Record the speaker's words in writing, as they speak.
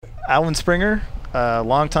Alwin Springer,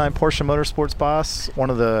 longtime Porsche Motorsports boss, one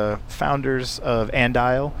of the founders of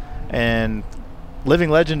ANDIAL, and living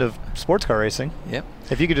legend of sports car racing. Yep.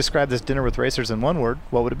 If you could describe this dinner with racers in one word,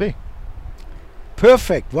 what would it be?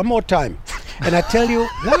 Perfect. One more time. And I tell you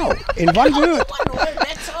now, in one word.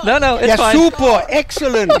 No, it's fine. Super,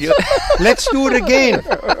 excellent. Let's do it again.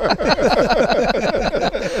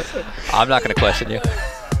 I'm not going to question you.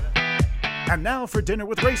 And now for Dinner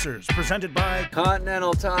with Racers, presented by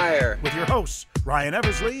Continental Tire. with your hosts, Ryan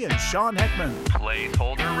Eversley and Sean Heckman.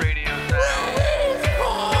 Placeholder radio sound.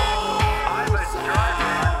 I'm a driver.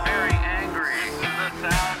 I'm very angry. This is the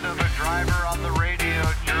sound of a driver on the radio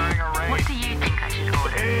during a race. What do you think I should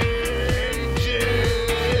order?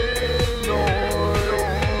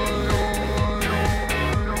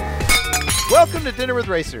 Welcome to Dinner with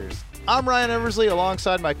Racers. I'm Ryan Eversley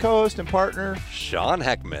alongside my co-host and partner, Sean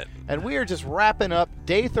Heckman. and we are just wrapping up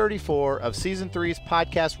day 34 of Season 3's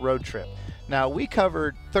podcast road trip. Now, we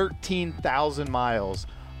covered 13,000 miles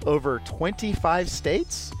over 25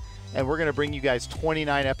 states, and we're going to bring you guys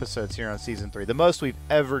 29 episodes here on Season 3, the most we've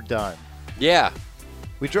ever done. Yeah.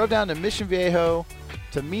 We drove down to Mission Viejo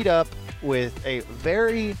to meet up with a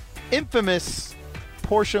very infamous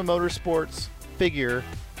Porsche Motorsports figure,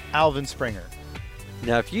 Alwin Springer.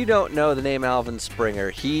 Now, if you don't know the name Alwin Springer,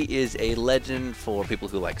 he is a legend for people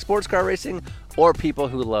who like sports car racing or people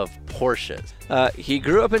who love Porsches. He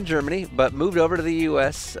grew up in Germany, but moved over to the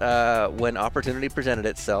U.S. When opportunity presented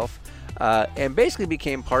itself, and basically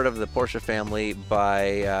became part of the Porsche family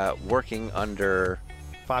by working under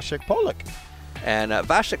Vasek Polak. And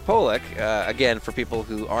Vasek Polak, again, for people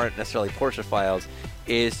who aren't necessarily Porsche files,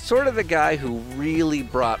 is sort of the guy who really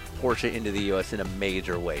brought Porsche into the U.S. in a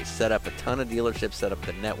major way. Set up a ton of dealerships, set up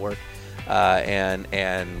the network, and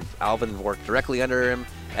Alvin worked directly under him,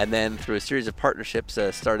 and then through a series of partnerships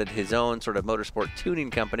started his own sort of motorsport tuning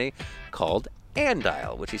company called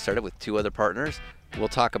ANDIAL, which he started with two other partners. We'll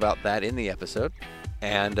talk about that in the episode.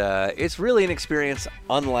 And it's really an experience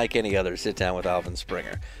unlike any other sit down with Alwin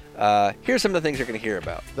Springer. Here's some of the things you're going to hear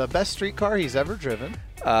about. The best street car he's ever driven.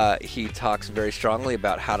 He talks very strongly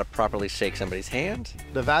about how to properly shake somebody's hand.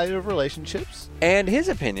 The value of relationships. And his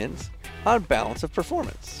opinions on balance of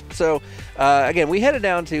performance. So, again, we headed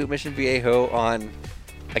down to Mission Viejo on,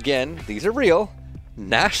 again, these are real,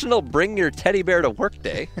 National Bring Your Teddy Bear to Work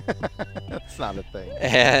Day. That's not a thing.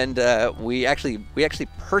 And we actually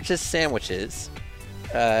purchased sandwiches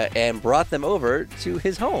and brought them over to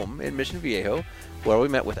his home in Mission Viejo, where we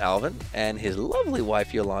met with Alvin and his lovely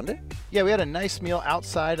wife, Yolanda. Yeah, we had a nice meal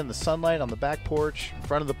outside in the sunlight on the back porch, in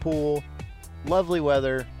front of the pool. Lovely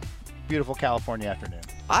weather. Beautiful California afternoon.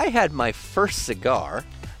 I had my first cigar.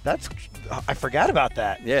 I forgot about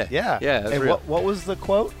that. Yeah. That's Hey, real. what was the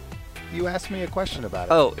quote? You asked me a question about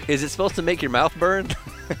it. Oh, is it supposed to make your mouth burn?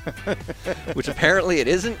 Which apparently it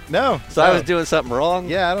isn't. No. So I was doing something wrong.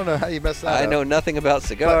 Yeah, I don't know how you messed that up. I know nothing about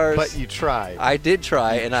cigars. But you tried. I did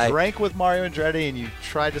try, You and I drank with Mario Andretti, and you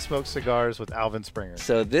tried to smoke cigars with Alwin Springer.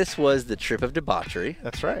 So this was the trip of debauchery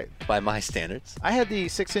That's right. by my standards. I had the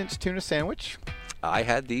 6-inch tuna sandwich. I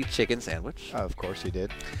had the chicken sandwich. Of course you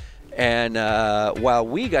did. And while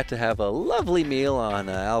we got to have a lovely meal on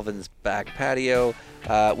Alvin's back patio,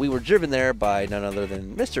 we were driven there by none other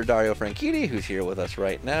than Mr. Dario Franchitti, who's here with us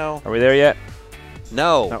right now. Are we there yet?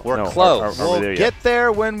 No, we're no, close. are we We'll there get yet?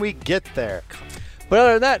 there when we get there. But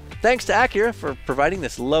other than that, thanks to Acura for providing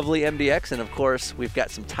this lovely MDX. And, of course, we've got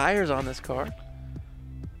some tires on this car.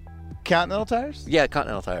 Continental tires? Yeah,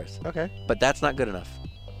 Continental Tires. Okay. But that's not good enough.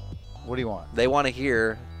 What do you want? They want to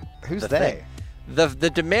hear Who's the they? thing. The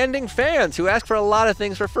demanding fans who ask for a lot of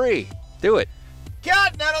things for free. Do it.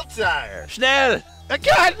 Continental Tire. Schnell! A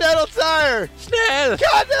Continental Tire. Schnell!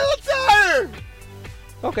 Continental Tire.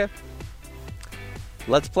 Okay.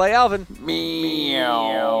 Let's play Alvin.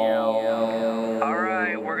 All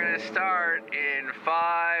right, we're going to start in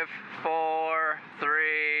 5, 4,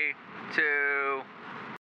 3, 2.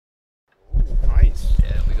 Nice.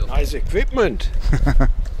 Yeah, we go. Nice equipment.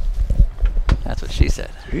 That's what she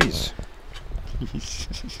said. Jeez.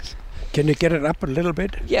 Can you get it up a little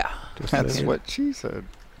bit? Yeah. Just a That's little what she said.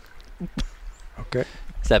 bit. Okay.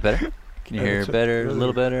 Is that better? Can you hear It's better? A little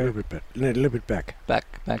A better? little bit better. A little bit back.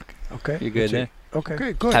 Back. Okay. You good That's it. there? Okay.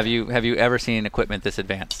 Okay, good. Have you ever seen equipment this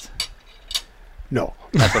advanced? No.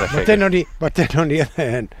 That's what I But figured. then on the other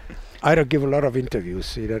hand, I don't give a lot of interviews.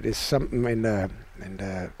 See, that is something in the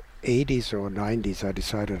 80s or 90s. I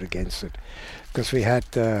decided against it because we had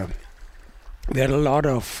a lot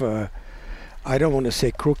of I don't want to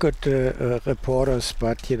say crooked reporters,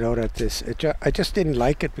 but you know that this. I just didn't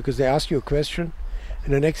like it because they ask you a question,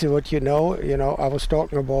 and the next thing what you know, I was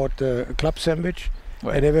talking about a club sandwich,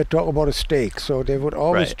 Right. and they were talking about a stake. So they would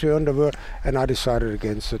always Right. turn the word, and I decided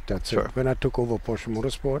against it. That's Sure. it. When I took over Porsche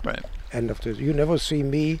Motorsport, Right. end of this. You never see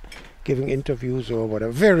me giving interviews or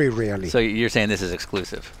whatever. Very rarely. So you're saying this is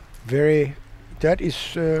exclusive? Very. That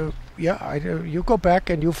is. You go back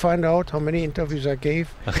and you find out how many interviews I gave.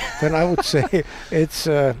 Then I would say it's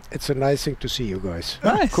a nice thing to see you guys.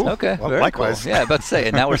 Nice. Cool. Okay. Well, Very likewise. Cool. Yeah, about to say.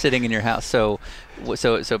 And now we're sitting in your house. So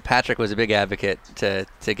Patrick was a big advocate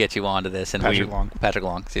to get you onto this. And Patrick Long. Patrick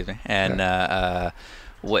Long. Excuse me. And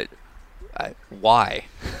why?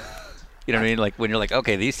 You know what I mean? Like when you're like,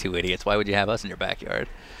 okay, these two idiots. Why would you have us in your backyard?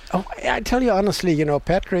 Oh, I tell you honestly,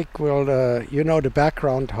 Patrick will, the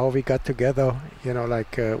background, how we got together,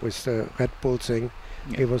 with the Red Bull thing.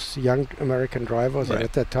 Yeah. He was young American drivers, and Right.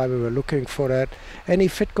 at that time we were looking for that. And he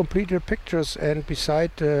fit completely the pictures, and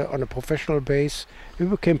beside, on a professional base, we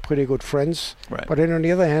became pretty good friends. Right. But then on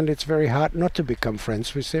the other hand, it's very hard not to become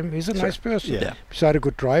friends with him. He's a Sure. nice person, Yeah. beside a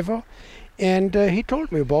good driver. And he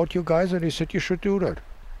told me about you guys, and he said you should do that.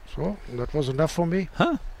 So that was enough for me.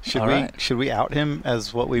 Huh. Should All we right. should we out him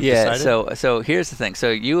as what we've Yeah. decided? So here's the thing. So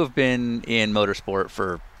you have been in motorsport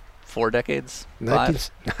for 4 decades.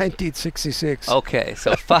 1966. Okay,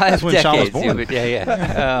 so 5 That's when decades. Sean was born. You've been,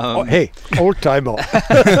 yeah. Oh, hey, old timer.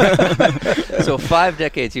 So 5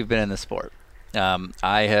 decades you've been in the sport.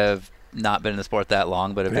 I have not been in the sport that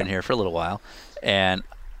long, but have been Yeah. here for a little while. And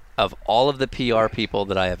of all of the PR people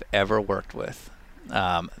that I have ever worked with,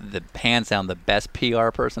 the hands down the best PR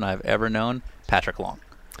person I've ever known, Patrick Long.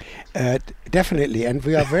 Definitely, and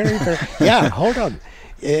we are very, very. Yeah, hold on.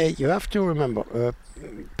 You have to remember,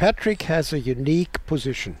 Patrick has a unique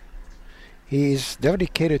position. He is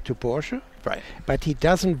dedicated to Porsche, Right. but he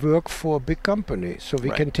doesn't work for a big company. So we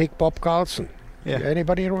Right. can take Bob Carlson. Yeah.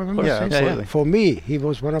 Anybody remember? Yeah, him? absolutely. For me, he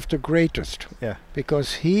was one of the greatest. Yeah.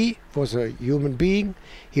 Because he was a human being,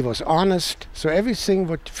 he was honest, so everything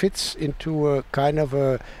what fits into a kind of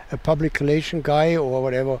a public relation guy or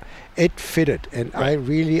whatever, it fitted. And I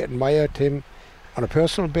really admired him on a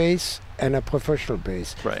personal base and a professional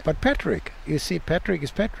base. Right. But Patrick, you see, Patrick is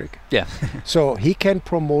Patrick. Yeah. So he can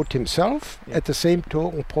promote himself, Yeah. at the same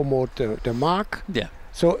token promote the mark. Yeah.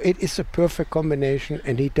 So it is a perfect combination,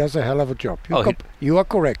 and he does a hell of a job. Oh, You are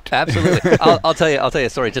correct. Absolutely. I'll tell you a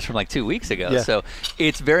story just from like 2 weeks ago. Yeah. So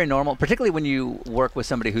it's very normal, particularly when you work with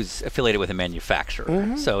somebody who's affiliated with a manufacturer.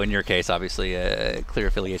 Mhm. So in your case, obviously a clear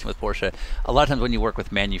affiliation with Porsche. A lot of times when you work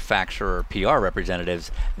with manufacturer PR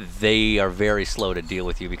representatives, they are very slow to deal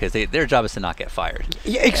with you because their job is to not get fired.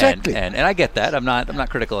 Yeah, exactly. And I get that. I'm not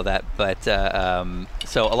critical of that. But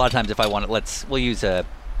so a lot of times if I want to, we'll use a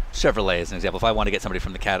Chevrolet as an example. If I want to get somebody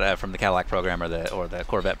from the Cadillac program or the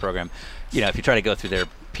Corvette program, if you try to go through their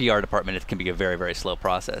PR department, it can be a very, very slow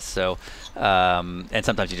process. So, and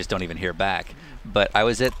sometimes you just don't even hear back. But I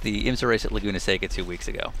was at the IMSA race at Laguna Seca 2 weeks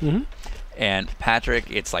ago, and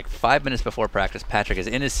Patrick, it's like 5 minutes before practice. Patrick is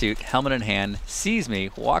in his suit, helmet in hand, sees me,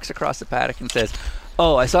 walks across the paddock, and says,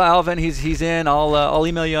 "Oh, I saw Alvin. He's in. I'll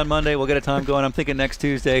email you on Monday. We'll get a time going. I'm thinking next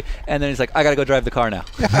Tuesday." And then he's like, "I gotta go drive the car now."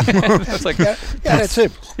 It's like, yeah, that's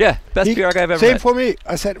him. yeah, best PR guy I've ever Same met. for me.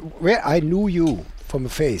 I said, where I knew you from a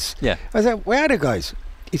face. Yeah. I said, where are the guys?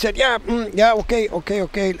 He said, okay,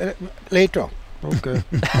 later. Okay,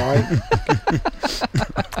 bye.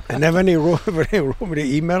 And then when he wrote me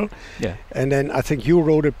the email, Yeah. and then I think you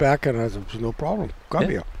wrote it back, and I said, no problem, come Yeah.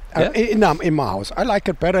 here. Yeah. In my house. I like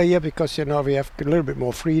it better here because, we have a little bit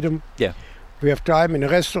more freedom. Yeah. We have time in a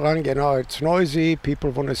restaurant, it's noisy, people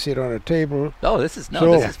want to sit on a table. Oh, this is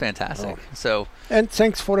fantastic. So, And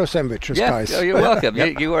thanks for the sandwiches, yeah, guys. oh, you're welcome.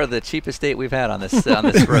 You are the cheapest date we've had on this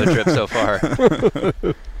road trip so far.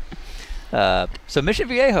 So Mission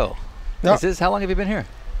Viejo. Yeah. How long have you been here?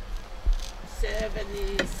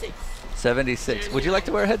 76. 76. Would you like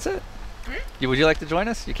to wear a headset? Would you like to join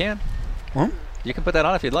us? You can. Huh? You can put that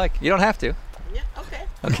on if you'd like. You don't have to. Yeah, okay.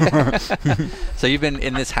 Okay. So you've been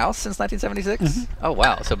in this house since 1976? Oh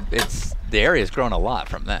wow. So the area's grown a lot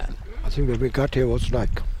from that. I think when we got here was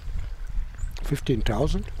like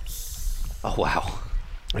 15,000, Oh wow.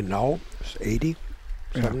 and now it's 80.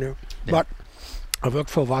 Yeah. 70. Yeah. But I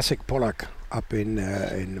worked for Vasek Polak up in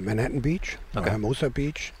Manhattan Beach, Okay. Hermosa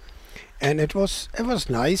Beach, and it was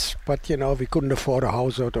nice. But we couldn't afford a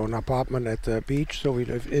house or an apartment at the beach, so we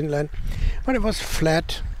lived inland. But it was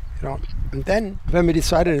flat, And then when we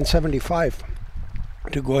decided in '75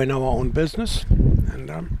 to go in our own business,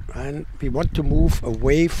 and we want to move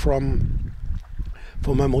away from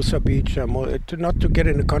Hermosa Beach, not to get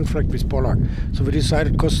in a conflict with Polak. So we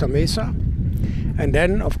decided Costa Mesa, and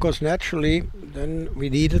then of course naturally, then we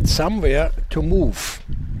needed somewhere to move.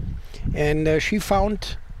 And she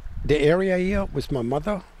found the area here with my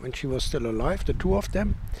mother when she was still alive, the two of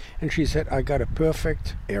them, and she said, I got a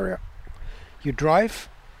perfect area. You drive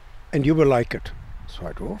and you will like it. So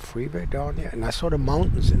I drove freeway down here and I saw the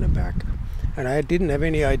mountains in the back. And I didn't have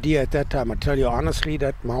any idea at that time, I tell you honestly,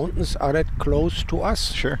 that mountains are that close to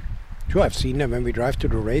us. Sure. Sure, I've seen them when we drive to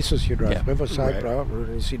the races. You drive Riverside, Right. blah, blah,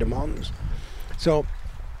 and you see the mountains. So,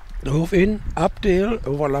 drove in, up the hill,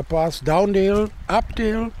 over La Paz, down the hill, up the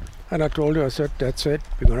hill, and I told her, I said, that's it,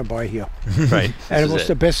 we're going to buy here. Right. And it This was is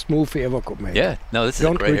the best move we ever could make. Yeah. No, this is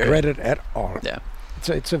Don't a great regret area. it at all. Yeah.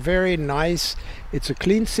 It's a very nice, it's a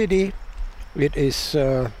clean city. It is,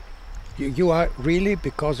 you are really,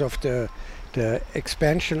 because of the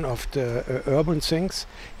expansion of the urban things,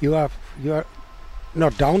 you are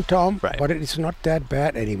not downtown, Right. but it is not that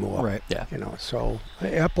bad anymore. Right. Yeah. You know, so the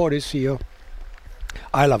airport is here.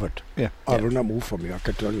 I love it. Yeah. I will not move from here, I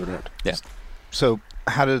can tell you that. Yeah. So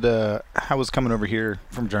how was coming over here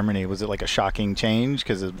from Germany? Was it like a shocking change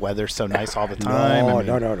because the weather's so nice all the time? No, I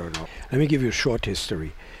mean- no. Let me give you a short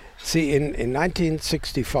history. See, in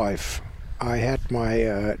 1965, I had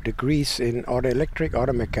my degrees in auto electric,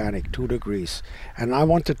 auto mechanic, 2 degrees. And I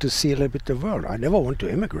wanted to see a little bit the world. I never want to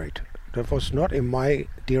immigrate. That was not in my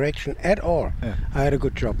direction at all. Yeah. I had a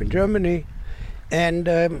good job in Germany. And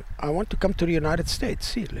I want to come to the United States,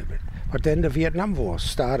 see a little bit. But then the Vietnam War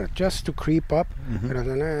started just to creep up. And I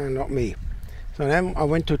said, nah, not me. So then I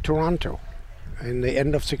went to Toronto in the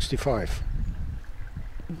end of 65.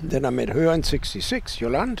 Then I met her in 66,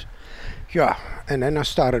 Yolande. Yeah, and then I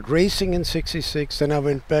started racing in 66. Then I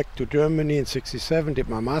went back to Germany in 67, did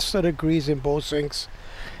my master degrees in both things.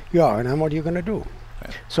 Yeah, and then what are you going to do?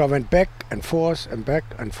 Yeah. So I went back and forth and back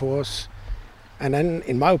and forth. And then,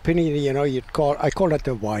 in my opinion, you know, I call that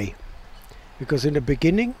the why. Because in the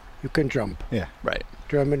beginning, you can jump. Yeah. Right.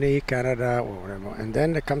 Germany, Canada, or whatever. And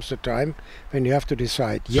then there comes the time when you have to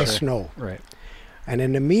decide yes, Sure. no. Right. And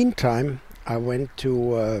in the meantime, I went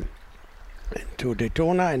to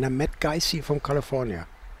Daytona and I met guys here from California.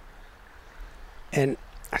 And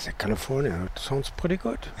I said, California, that sounds pretty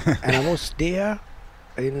good. And I was there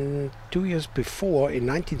in 2 years before, in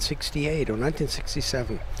 1968 or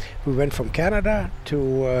 1967. We went from Canada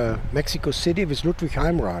to Mexico City with Ludwig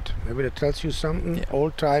Heimrath. Maybe that tells you something. Yeah.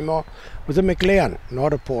 Old timer with a McLaren,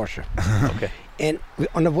 not a Porsche. Okay. And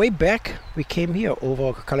on the way back, we came here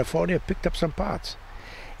over California, picked up some parts.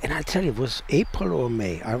 And I'll tell you, it was April or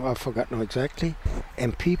May, I forgot now exactly,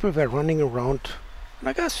 and people were running around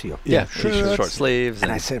like us here. Yeah. Shirts. Short sleeves.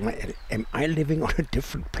 And I said, am I living on a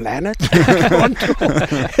different planet?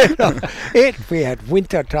 We had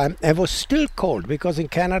winter time. It was still cold because in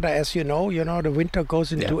Canada, as you know, the winter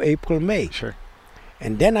goes into April, May. Sure.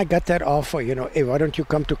 And then I got that offer, hey, why don't you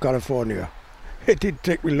come to California? It didn't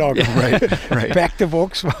take me long. Yeah. Right. Packed the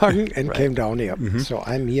Volkswagen and Right. came down here. Mhm. So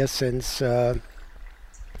I'm here since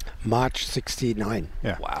March 69.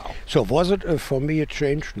 Yeah. Wow. So was it for me a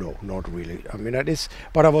change? No, not really. I mean, that is,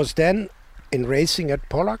 but I was then in racing at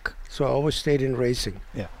Polak, so I always stayed in racing.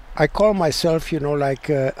 Yeah. I call myself, like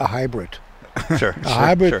a hybrid. Sure. A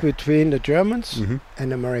hybrid sure. between the Germans Mhm.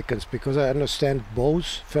 and Americans, because I understand both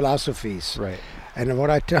philosophies. Right. And what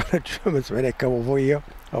I tell the Germans when they come over here,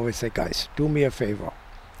 I always say, guys, do me a favor.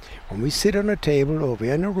 When we sit on a table or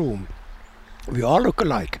we're in a room, we all look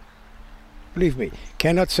alike. Believe me,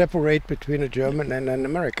 cannot separate between a German and an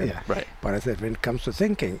American. Yeah. Right. But I said, when it comes to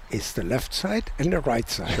thinking, it's the left side and the right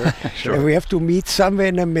side. Sure. And we have to meet somewhere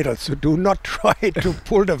in the middle. So do not try to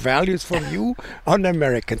pull the values from you on the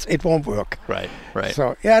Americans. It won't work. Right. Right.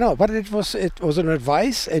 So, no, but it was an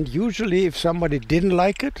advice. And usually if somebody didn't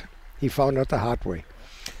like it, he found out the hard way.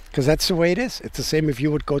 Because that's the way it is. It's the same if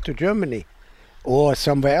you would go to Germany or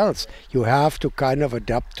somewhere else. You have to kind of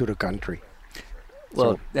adapt to the country.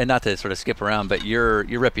 Well, and not to sort of skip around, but your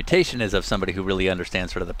reputation is of somebody who really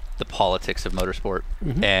understands sort of the politics of motorsport.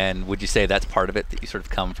 Mhm. And would you say that's part of it, that you sort of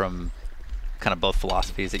come from kind of both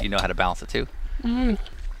philosophies, that you know how to balance the two?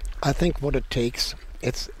 I think what it takes,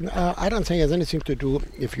 I don't think it has anything to do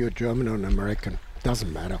if you're German or an American.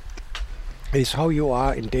 Doesn't matter. It's how you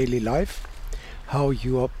are in daily life, how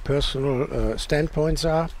your personal standpoints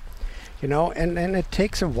are, and it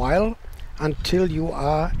takes a while until you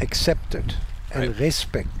are accepted and Right.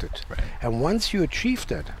 respected. Right. And once you achieve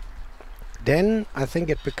that, then I think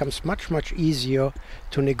it becomes much, much easier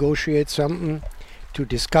to negotiate something, to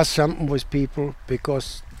discuss something with people,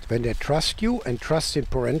 because when they trust you, and trust in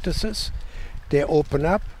parentheses, they open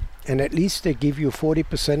up, and at least they give you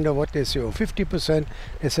 40% of what they say, or 50%.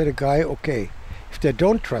 They say to the guy, okay, if they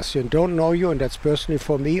don't trust you and don't know you, and that's personally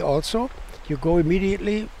for me also, you go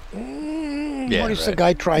immediately, Yeah, what is the right.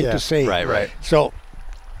 guy trying Yeah, to say? Right. Right. So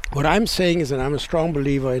What I'm saying is, and I'm a strong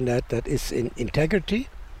believer in that is in integrity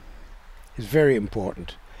is very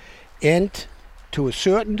important. And to a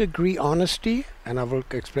certain degree, honesty, and I will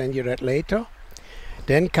explain you that later.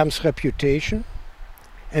 Then comes reputation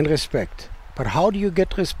and respect. But how do you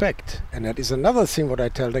get respect? And that is another thing what I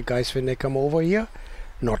tell the guys when they come over here.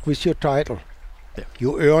 Not with your title. Yeah.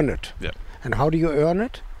 You earn it. Yeah. And how do you earn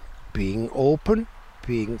it? Being open,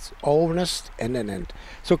 being honest, and.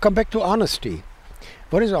 So come back to honesty.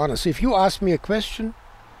 What is honesty? If you ask me a question,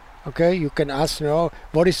 okay, you can ask now,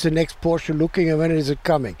 what is the next Porsche looking and when is it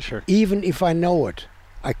coming? Sure. Even if I know it,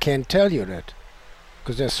 I can't tell you that.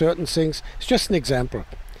 Because there are certain things, it's just an example.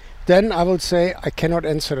 Then I will say, I cannot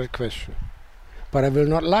answer that question. But I will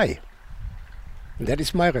not lie. And that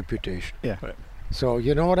is my reputation. Yeah. So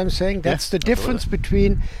you know what I'm saying? That's the absolutely. difference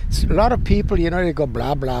between a lot of people, you know, they go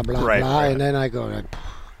blah, blah, blah, Right, blah, right. and then I go like,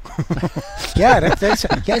 yeah,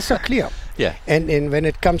 it's so clear. Yeah. And when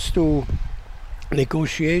it comes to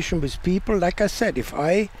negotiation with people, like I said, if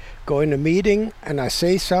I go in a meeting and I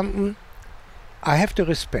say something, I have to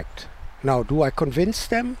respect. Now, do I convince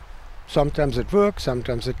them? Sometimes it works,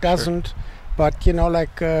 sometimes it doesn't. Sure. But you know,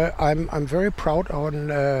 like I'm very proud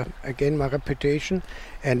on again my reputation.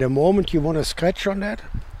 And the moment you want to scratch on that,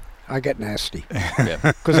 I get nasty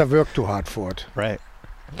because I've worked too hard for it. Right.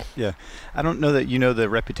 Yeah. I don't know that you know the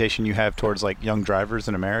reputation you have towards like young drivers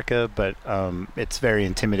in America, but it's very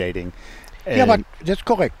intimidating. Yeah, but that's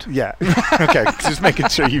correct. Yeah. Okay. Just making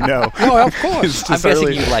sure you know. No, of course. I'm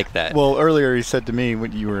guessing you like that. Well, earlier he said to me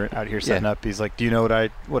when you were out here setting up, he's like, "Do you know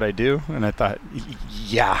what I do?" And I thought,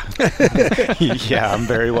 "Yeah, yeah, I'm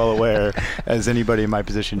very well aware, as anybody in my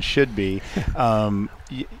position should be."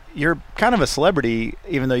 You're kind of a celebrity,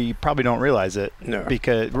 even though you probably don't realize it. No.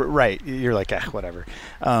 Because right, you're like, whatever.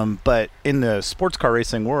 But in the sports car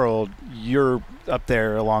racing world, you're up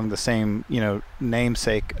there along the same,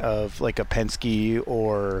 namesake of like a Penske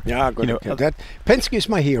or that Penske is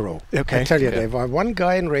my hero. Okay. I tell you, if I one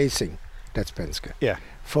guy in racing, that's Penske. Yeah.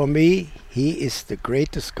 For me, he is the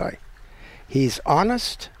greatest guy. He's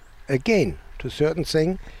honest, again, to a certain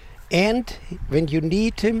thing. And when you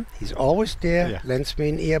need him, he's always there, lends me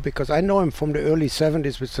an ear, because I know him from the early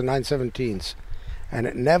 70s with the 917s. And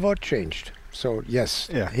it never changed. So, yes,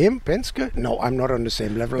 him, Penske, no, I'm not on the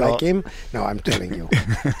same level like him. No, I'm telling you.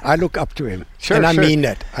 I look up to him. Sure, and I mean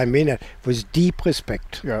that. I mean it with deep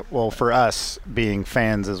respect. Yeah, well, for us, being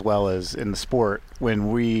fans as well as in the sport,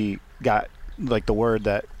 when we got like the word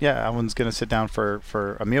that Alwin's going to sit down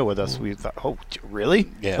for a meal with us, we thought, oh, really?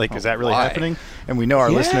 Yeah. Like, is that really Why? happening? And we know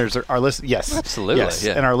our listeners are yes, absolutely, yes,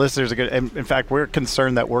 yeah. and our listeners are good. And in fact, we're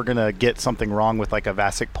concerned that we're going to get something wrong with like a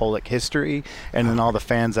Vasek Polak history, and then all the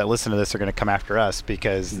fans that listen to this are going to come after us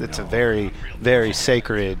because it's a very, very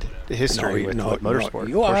sacred history with motorsport.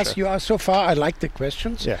 You ask so far. I like the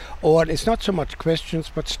questions. Yeah. Or it's not so much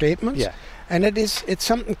questions but statements. Yeah. And it's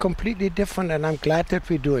something completely different, and I'm glad that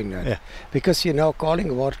we're doing that. Yeah. Because, calling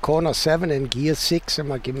about corner 7 and gear 6, I'm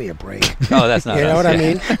like, give me a break. Oh, that's not you know us, what I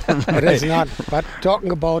mean? But it's not. But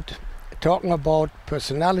talking about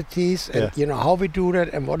personalities and, how we do that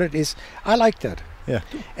and what it is, I like that. Yeah.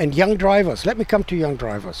 And young drivers. Let me come to young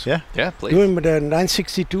drivers. Yeah. Yeah, please. During the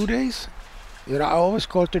 962 days, I always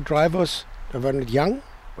called the drivers, they were not young,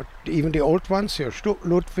 but even the old ones,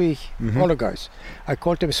 Ludwig, all the guys, I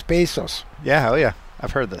called them spacers. Yeah, oh yeah,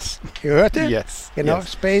 I've heard this. You heard it? Yes. Yes.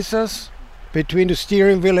 Spacers between the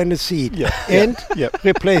steering wheel and the seat. Yeah. And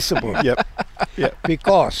replaceable. Yep.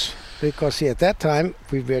 Because at that time,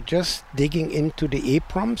 we were just digging into the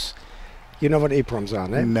EPROMs. You know what EPROMs are,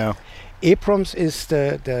 right? No. EPROMs is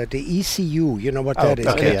the ECU. You know what that is?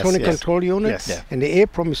 Okay, Electronic Control Unit. Yes. Yeah. And the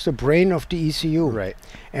EPROM is the brain of the ECU. Right.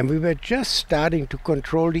 And we were just starting to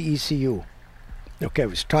control the ECU. Okay,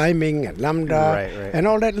 with timing and lambda Right. and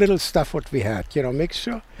all that little stuff what we had,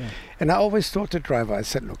 mixture. Yeah. And I always told the driver, I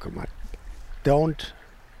said, look, man, don't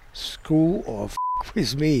screw or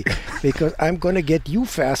with me because I'm going to get you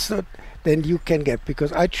faster than you can get,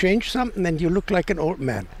 because I changed something and you look like an old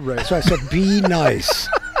man. Right. So I said, be nice.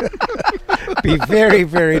 Be very,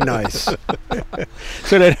 very nice.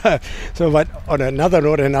 But on another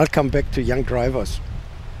note, and I'll come back to young drivers.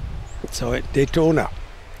 So at Daytona,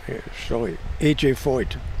 AJ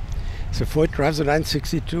Foyt. So Foyt drives a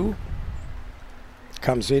 962,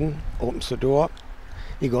 comes in, opens the door.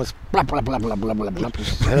 He goes, blah, blah, blah, blah, blah, blah, blah, with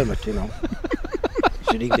his helmet,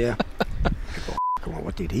 sitting there. I go, come on,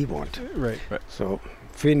 what did he want? Right. So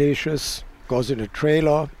finishes, goes in a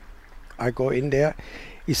trailer. I go in there.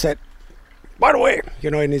 He said, by the way,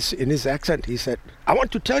 in his accent, he said, I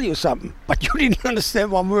want to tell you something, but you didn't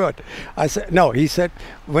understand one word. I said, no, he said,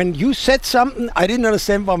 when you said something, I didn't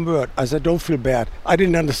understand one word. I said, don't feel bad. I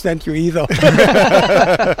didn't understand you either.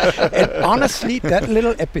 And honestly, that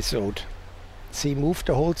little episode, he moved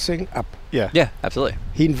the whole thing up. Yeah. Yeah, absolutely.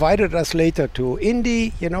 He invited us later to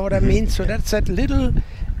Indy, you know what I mean? So that's that little,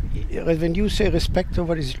 when you say respect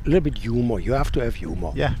over this, a little bit humor. You have to have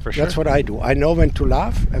humor. Yeah, for sure. That's what I do. I know when to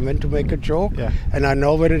laugh and when to make a joke, Yeah. and I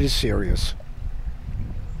know when it is serious.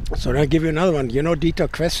 So then I'll give you another one. You know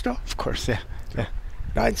Dieter Quester? Of course, yeah. Yeah.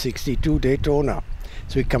 962 Daytona.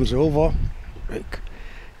 So he comes over,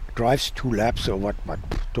 drives 2 laps or what, but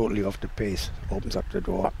totally off the pace, opens up the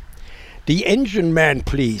door. The engine man,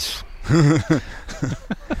 please. I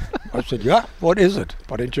said, yeah, what is it?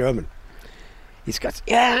 But in German. He goes,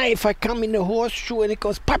 yeah, if I come in a horseshoe and it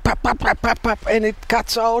goes pop, pop, pop, pop, pop, pop, and it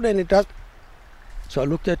cuts out and it does. So I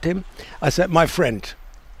looked at him. I said, my friend,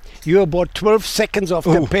 you're about 12 seconds off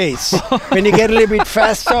the pace. When you get a little bit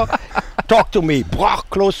faster, talk to me.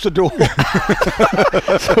 Close the door.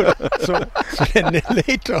 so then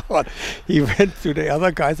later on, he went to the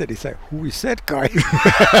other guys and he said, who is that guy?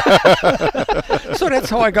 So that's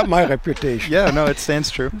how I got my reputation. Yeah, no, it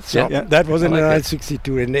stands true. So Yeah. that was in I the like it.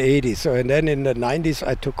 1962, in the 80s. So and then in the 90s,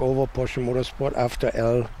 I took over Porsche Motorsport after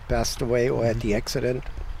Al passed away or had the accident.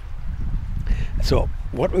 So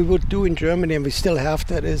what we would do in Germany, and we still have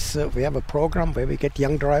that, is we have a program where we get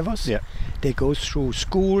young drivers. Yeah. They go through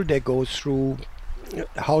school, they go through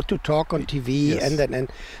how to talk on TV, Yes. and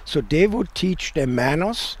so they would teach them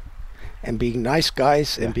manners and being nice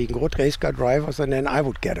guys and being good race car drivers, and then I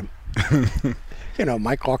would get them.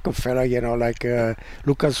 Mike Rockefeller, like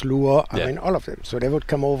Lucas Luhr, I Yeah. mean, all of them. So they would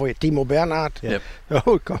come over, Timo Bernhard, Yep. they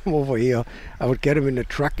would come over here. I would get them in the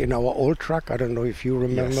truck, in our old truck. I don't know if you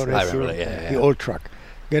remember Yes, that. I remember that, yeah. The old truck.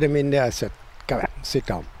 Get him in there. I said, come on, sit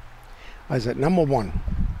down. I said, number one,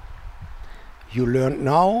 you learn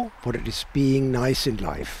now what it is being nice in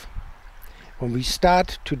life. When we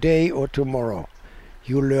start today or tomorrow,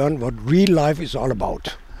 you learn what real life is all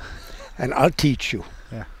about. And I'll teach you.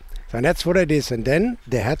 Yeah. And that's what it is. And then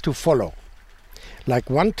they had to follow. Like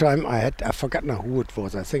one time I forgot now who it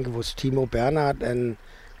was. I think it was Timo Bernhard and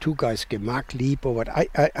 2 guys came, Mark Lieb or what.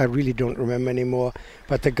 I really don't remember anymore.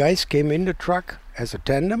 But the guys came in the truck as a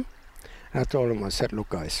tandem. And I told them, I said, look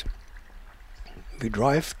guys, we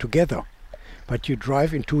drive together, but you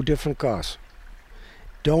drive in 2 different cars.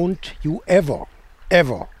 Don't you ever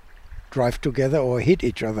drive together or hit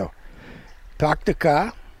each other. Park the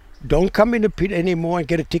car. Don't come in the pit anymore and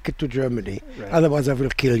get a ticket to Germany. Right. Otherwise I will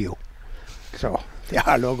kill you. So,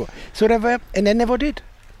 yeah, logo. So they were, and they never did.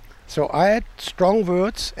 So I had strong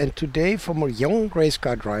words, and today from a young race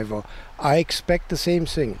car driver, I expect the same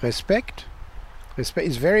thing. Respect. Respect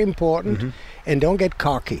is very important, and don't get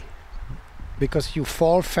cocky, because you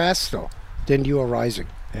fall faster than you are rising.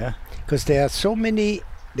 Yeah. Because there are so many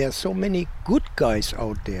good guys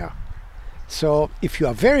out there. So if you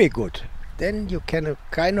are very good, then you can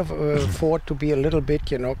kind of afford to be a little bit,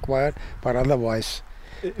 quiet. But otherwise,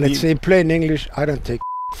 let's say in plain English, I don't take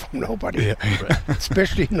from nobody, Yeah.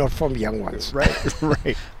 especially not from young ones. Right.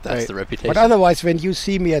 Right. That's Right. the reputation. But otherwise, when you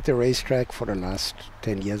see me at the racetrack for the last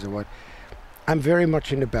 10 years or what, I'm very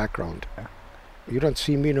much in the background. You don't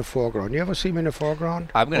see me in the foreground. You ever see me in the foreground?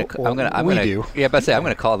 I'm gonna do. Yeah, but I'm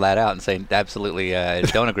gonna call that out and say absolutely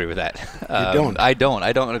don't agree with that. don't? I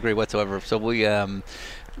don't agree whatsoever. So we have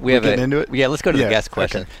getting into it? Yeah, let's go to Yeah, the guest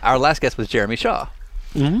question. okay. Our last guest was Jeremy Shaw,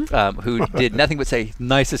 who did nothing but say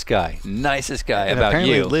nicest guy And about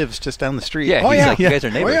apparently you. lives just down the street. Yeah, Oh, he's yeah. like you guys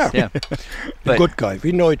are neighbors. yeah. yeah. But Good guy.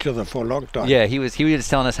 We know each other for a long time. yeah, he was just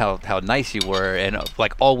telling us how nice you were, and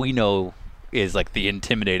like all we know is like the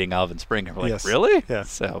intimidating Alwin Springer. We're like, Yes. really? Yeah.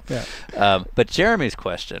 So, Yeah. but Jeremy's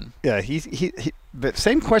question. Yeah, he but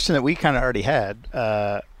same question that we kind of already had.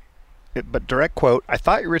 But direct quote, I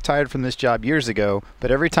thought you retired from this job years ago,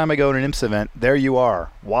 but every time I go to an IMSA event, there you are.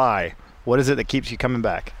 Why? What is it that keeps you coming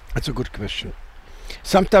back? That's a good question.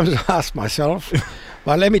 Sometimes I ask myself,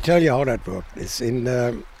 but let me tell you how that worked. It's in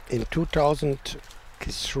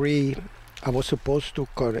 2003, I was supposed to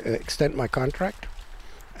extend my contract.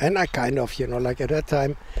 And I kind of, like at that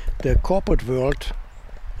time, the corporate world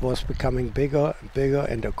was becoming bigger and bigger,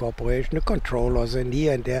 and the corporation, the controllers, and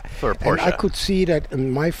here and there. For And I Porsche. could see that in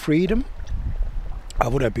my freedom, I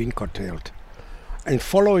would have been curtailed. And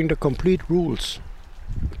following the complete rules,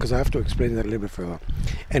 because I have to explain that a little bit further,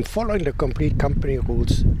 and following the complete company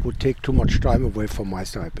rules would take too much time away from my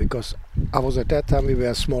side, because I was at that time, we were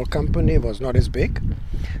a small company, it was not as big.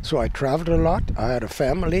 So I traveled a lot, I had a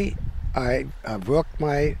family, I worked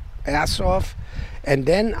my ass off, and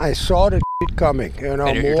then I saw the coming. You know,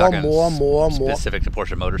 And you're talking more. Specific to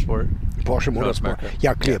Porsche Motorsport? Porsche North Motorsport. America.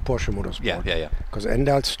 Yeah, clear, Porsche Motorsport. Yeah. Because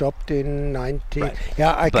ANDIAL stopped in 19... Right.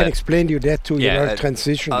 Yeah, I can But- explain you that too,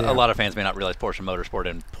 transition A there. lot of fans may not realize Porsche Motorsport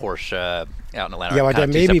and Porsche out in Atlanta Yeah, are but kind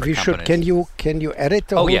of then two maybe separate we should... companies. Can you edit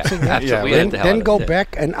the Oh, whole yeah, thing? absolutely. Yeah, Edit the hell Then out of go it.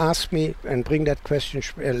 back and ask me, and bring that question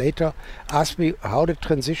later, ask me how the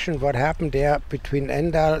transition, what happened there between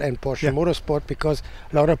ANDIAL and Porsche Motorsport, because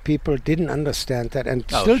a lot of people didn't understand that and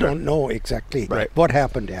Oh, still sure. don't know exactly Right. what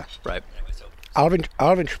happened there. Right.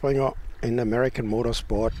 Alwin Springer in American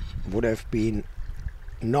motorsport would have been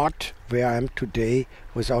not where I am today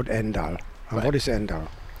without ANDIAL. And Right. what is ANDIAL?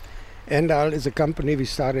 ANDIAL is a company we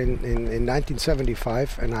started in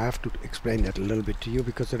 1975, and I have to explain that a little bit to you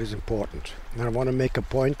because it is important. And I want to make a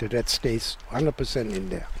point that stays 100% in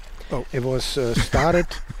there. Oh. It was started.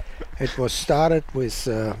 It was started with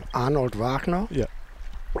Arnold Wagner, Yeah.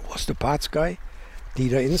 who was the parts guy,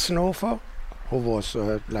 Dieter Insenhofer, who was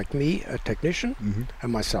like me, a technician,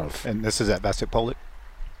 and myself. And this is at Vasek Polak?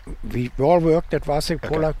 We all worked at Vasek Okay.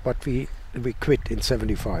 Polak, but we quit in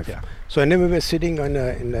 75. Yeah. So and then we were sitting in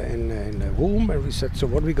a room, and we said, so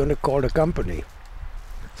what are we going to call the company?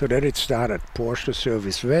 So then it started, Porsche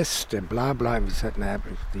Service West and blah blah. And we said, nah,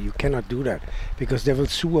 you cannot do that because they will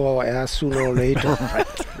sue our ass sooner or later.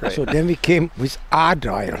 Right. So then we came with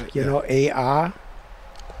ANDIAL, you know, AR.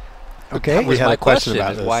 Okay. That was had my a question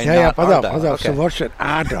about is this. why Yeah, not pass up. ANDIAL? So what should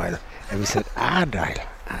ANDIAL? And we said ANDIAL.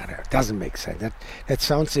 Doesn't make sense. That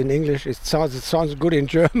sounds in English. It sounds good in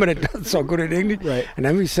German. It doesn't sound good in English. Right. And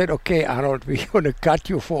then we said, okay, Arnold, we're going to cut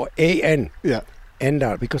you for AN. Yeah.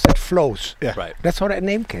 ANDIAL, because it flows. Yeah. Right. That's how that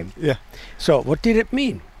name came. Yeah. So what did it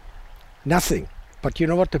mean? Nothing. But you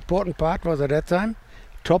know what the important part was at that time?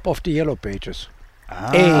 Top of the yellow pages.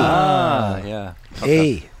 Yeah.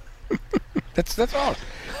 A. That's all.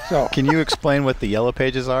 So Can you explain what the yellow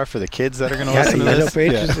pages are for the kids that are going to yeah, listen the to yellow this?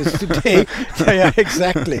 pages is today. Yeah,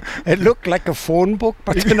 exactly. It looked like a phone book,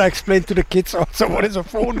 but then I explained to the kids also what is a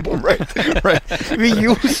phone book. Right. We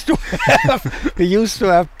used to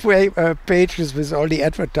have pages with all the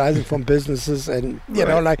advertising from businesses, and you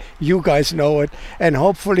know, like you guys know it. And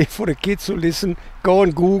hopefully for the kids who listen, go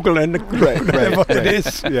on Google and whatever it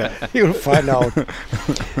is, Yeah. you'll find out.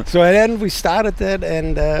 So then we started that,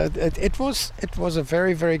 and it was a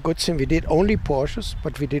very, very good thing. We did only Porsches,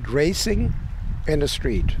 but we did racing in the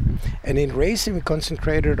street. And in racing, we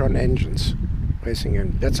concentrated on engines, racing,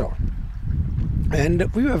 and that's all.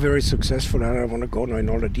 And we were very successful. I don't want to go in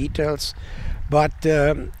all the details, but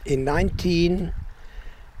in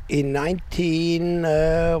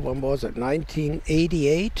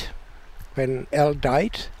 1988, when Al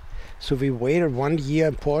died. So we waited 1 year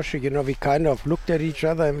in Porsche. You know, we kind of looked at each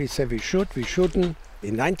other and we said we shouldn't.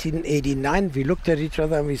 In 1989, we looked at each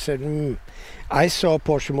other and we said, I saw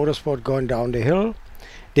Porsche Motorsport going down the hill.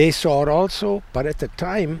 They saw it also, but at the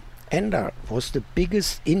time, ANDIAL was the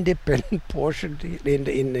biggest independent Porsche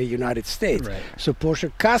in the United States. Right. So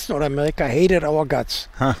Porsche Cars North America hated our guts.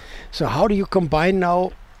 Huh. So how do you combine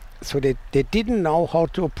now? So they didn't know how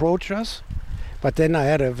to approach us. But then I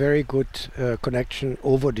had a very good connection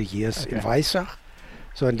over the years in Weissach.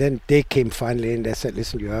 So and then they came finally and they said,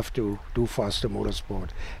 listen, you have to do faster motorsport.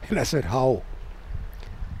 And I said, how?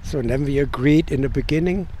 So and then we agreed in the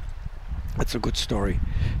beginning. That's a good story.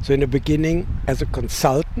 So in the beginning, as a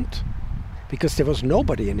consultant, because there was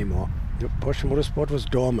nobody anymore. The Porsche Motorsport was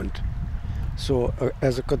dormant. So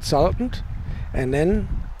as a consultant, and then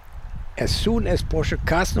as soon as Porsche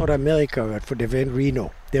Cars North America heard for the van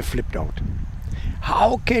Reno, they flipped out.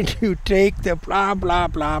 How can you take the blah, blah,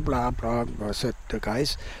 blah, blah, blah? I said, the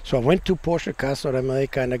guys. So I went to Porsche Cars North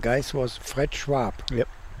America, and the guys was Fred Schwab. Yep.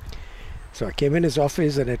 So I came in his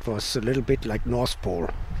office, and it was a little bit like North Pole.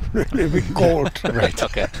 A little bit cold. Right.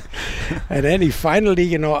 Okay. And then he finally,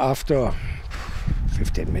 you know, after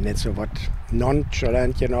 15 minutes or what,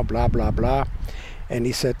 nonchalant, you know, blah, blah, blah. And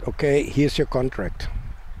he said, okay, here's your contract.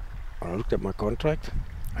 I looked at my contract.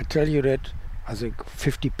 I tell you that, I think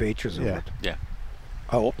 50 pages of it. Yeah.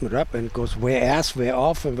 I opened it up and it goes, where ass, where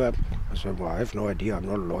off, and where. I said, well, I have no idea, I'm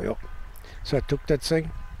not a lawyer. So I took that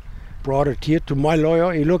thing, brought it here to my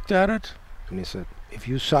lawyer, he looked at it, and he said, if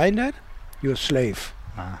you sign that, you're a slave.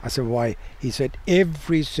 I said, why? He said,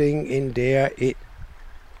 everything in there,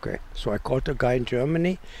 okay. So I called a guy in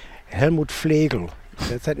Germany, Helmut Flegel.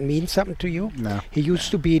 Does that mean something to you? No. He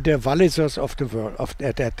used to be the Wallisers of the world,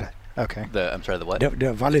 at that time. Okay. I'm sorry, the what? The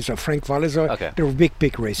Walliser, Frank Walliser, Okay. the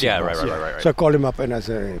big racing. Yeah, boss. right. So I called him up and I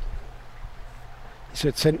said, he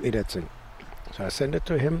said, send me that thing. So I sent it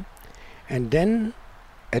to him. And then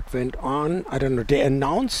it went on, I don't know, they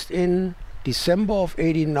announced in December of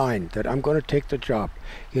 89 that I'm going to take the job.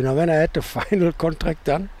 You know when I had the final contract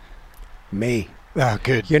done? May. Oh,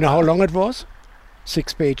 good. You know how long it was?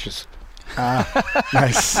 6 pages.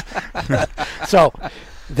 Nice. So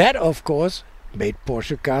that, of course, made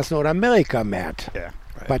Porsche Cars North America mad. Yeah.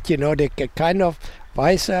 Right. But you know, they kind of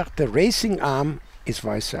Weissach, the racing arm is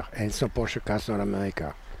Weissach, and it's not Porsche Cars North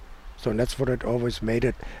America. So that's what it always made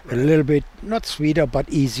it a little bit, not sweeter, but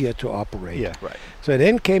easier to operate. Yeah. Right. So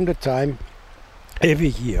then came the time, every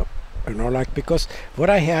year, you know, like, because what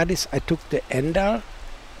I had is I took the ANDIAL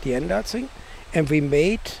thing, and we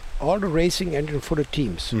made all the racing engine for the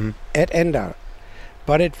teams at ANDIAL.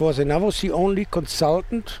 But it was, and I was the only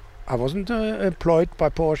consultant. I wasn't employed by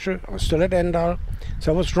Porsche. I was still at ANDIAL.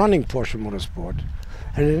 So I was running Porsche Motorsport.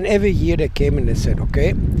 And then every year they came and they said,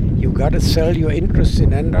 okay, you got to sell your interest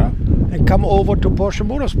in ANDIAL and come over to Porsche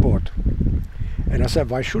Motorsport. And I said,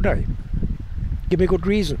 why should I? Give me a good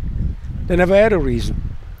reason. They never had a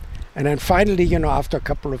reason. And then finally, you know, after a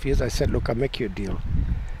couple of years, I said, look, I'll make you a deal.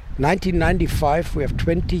 1995, we have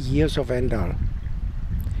 20 years of ANDIAL.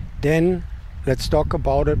 Then let's talk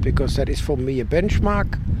about it, because that is for me a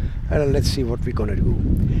benchmark. Let's see what we're going to do.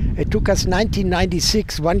 It took us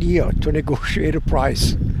 1996, 1 year, to negotiate a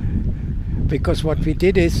price. Because what we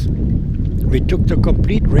did is, we took the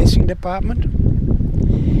complete racing department.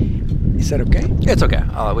 Is that okay? It's okay.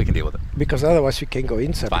 We can deal with it. Because otherwise we can go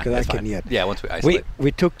inside, Fine, because it's I can fine. yet. Yeah, once we isolate.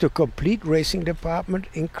 We took the complete racing department,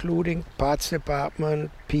 including parts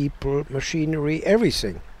department, people, machinery,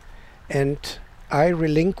 everything. And I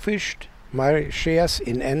relinquished my shares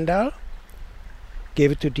in ANDIAL,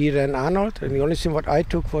 gave it to Dieter and Arnold, and the only thing what I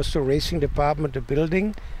took was the racing department, the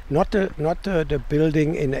building, not the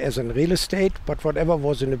building as in real estate, but whatever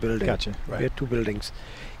was in the building. Gotcha. We Right. had 2 buildings.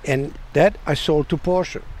 And that I sold to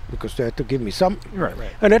Porsche, because they had to give me some. Right.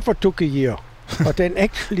 And that what took a year. But then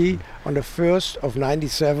actually on the 1st of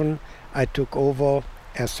 97, I took over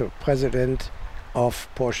as the president of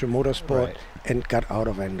Porsche Motorsport Right. and got out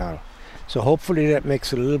of ANDIAL. So hopefully that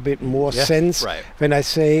makes a little bit more Yeah. sense Right. when I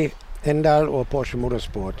say ANDIAL or Porsche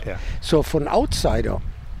Motorsport. Yeah. So for an outsider,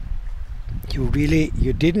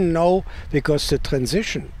 you didn't know, because the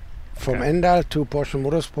transition from Okay. ANDIAL to Porsche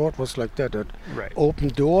Motorsport was like that. Right. Open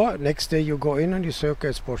door, next day you go in and you say, okay,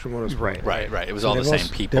 it's Porsche Motorsport. Right. It was So all the that same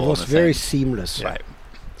people. That was and the very same- seamless. Right.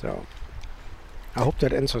 So I hope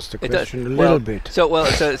that answers the It does. question a Well, little bit. So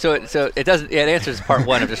it doesn't. Yeah, it answers part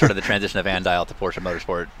one of just sort of the transition of ANDIAL to Porsche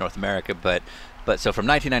Motorsport North America. But so from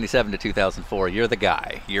 1997 to 2004, you're the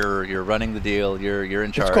guy. You're running the deal. You're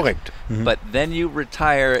in charge. That's correct. But then you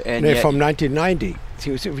retire, and No, yet, from 1990.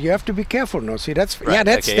 See, you have to be careful now. See, that's Right,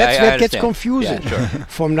 that's okay, that's I where it gets understand. confusing. Yeah, sure.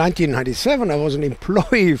 From 1997, I was an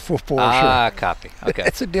employee for Porsche. Copy. Okay.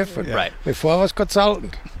 That's a different. Right. Before I was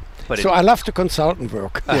consultant. But So I love the consultant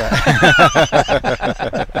work.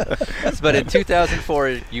 but in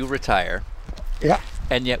 2004, you retire, Yeah.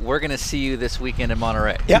 and yet we're going to see you this weekend in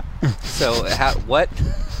Monterey. Yeah. So how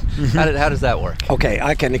does that work? Okay,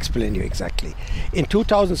 I can explain you exactly. In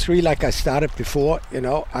 2003, like I started before, you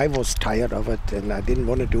know, I was tired of it and I didn't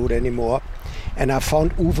want to do it anymore. And I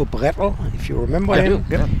found Uwe Brettel, if you remember him.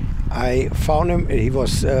 Yeah. I found him. He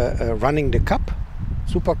was running the Cup,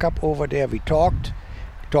 Super Cup over there. We talked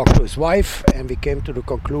to his wife, and we came to the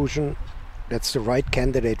conclusion that's the right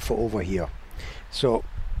candidate for over here. So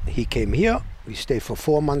he came here. We stayed for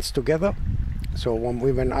 4 months together. So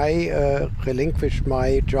when I relinquished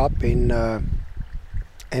my job in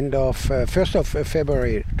end of 1st of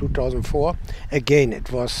February 2004, again it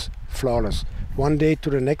was flawless. One day to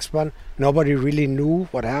the next one, nobody really knew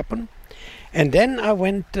what happened. And then I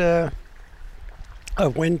went to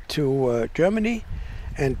Germany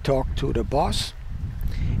and talked to the boss.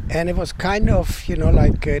 And it was kind of, you know,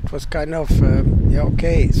 like it was kind of, yeah,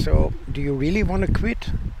 okay, so do you really want to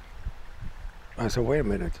quit? I said, wait a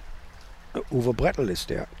minute, Uwe Brettel is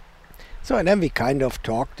there. So and then we kind of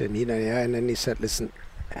talked, and and then he said, listen,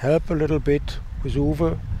 help a little bit with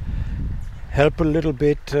Uwe, help a little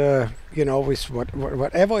bit, you know, with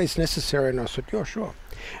whatever is necessary. And I said, yeah, sure.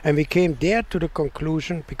 And we came there to the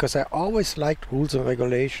conclusion, because I always liked rules and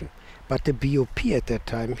regulation, but the BOP at that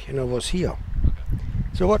time, you know, was here.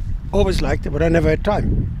 So what, always liked it, but I never had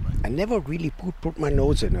time. I never really put my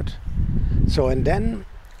nose in it. So and then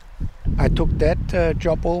I took that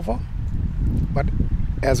job over, but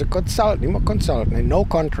as a consultant, and no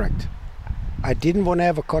contract. I didn't want to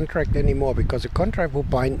have a contract anymore, because a contract would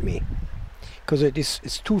bind me. Because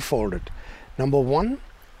it's twofolded. Number one,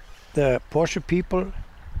 the Porsche people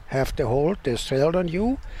have to hold their sale on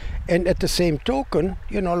you, and at the same token,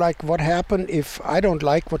 you know, like what happened if I don't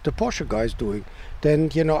like what the Porsche guy is doing,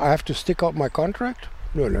 then, you know, I have to stick out my contract,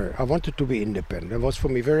 No. I wanted to be independent. That was for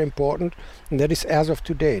me very important, and that is as of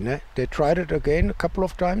today. Ne? They tried it again a couple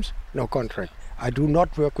of times. No contract. I do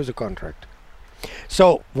not work with a contract.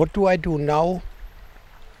 So what do I do now?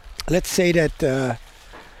 Let's say that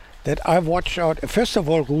I watch out. First of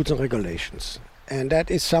all, rules and regulations, and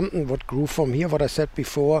that is something what grew from here. What I said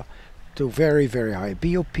before, to very, very high.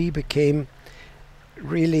 BOP became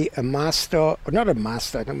really a master. Not a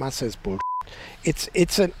master. The master is bullshit.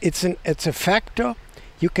 It's a factor.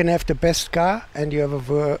 You can have the best car and you have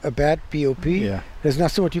a bad BOP. Yeah. There's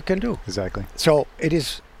nothing what you can do. Exactly. So it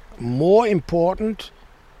is more important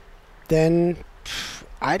than,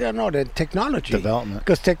 I don't know, than technology. Development.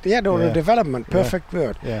 Because the development, Yeah. perfect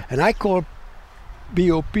word. Yeah. And I call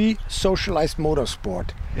BOP socialized motorsport.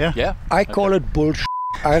 Yeah. Yeah. I call it bullshit.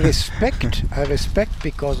 I respect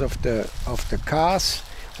because of the cars.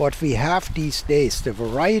 What we have these days, the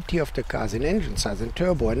variety of the cars in engine size and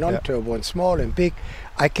turbo and non-turbo and small and big,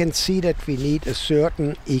 I can see that we need a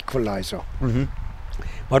certain equalizer. Mm-hmm.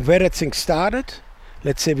 But where that thing started,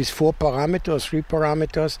 let's say with 4 parameters, 3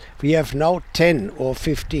 parameters, we have now 10 or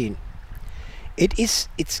 15.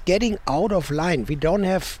 It's getting out of line. We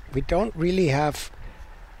don't really have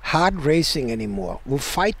hard racing anymore. We're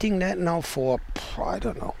fighting that now for, I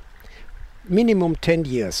don't know, minimum 10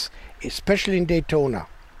 years, especially in Daytona.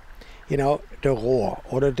 You know, the Roar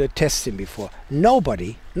or the testing before.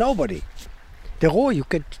 Nobody. The Roar, you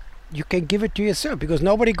can give it to yourself because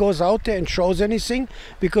nobody goes out there and shows anything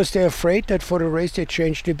because they're afraid that for the race they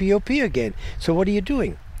change the BOP again. So what are you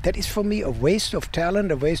doing? That is for me a waste of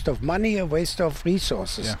talent, a waste of money, a waste of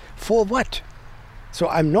resources. Yeah. For what? So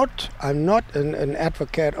I'm not an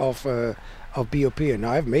advocate of BOP, and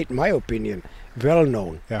I've made my opinion well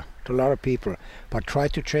known Yeah. to a lot of people, but try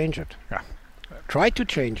to change it. Yeah. Try to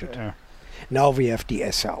change it. Yeah. Now we have the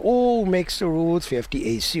SRO makes the rules, we have the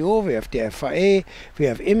ACO, we have the FIA, we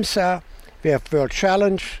have IMSA, we have World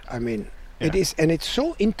Challenge. I mean, it is, and it's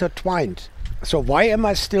so intertwined. So why am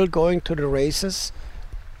I still going to the races?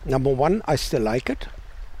 Number one, I still like it.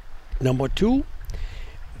 Number two,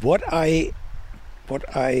 what I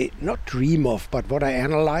not dream of, but what I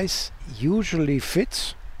analyze usually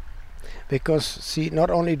fits. Because see, not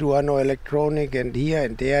only do I know electronic and here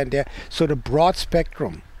and there and there, so the broad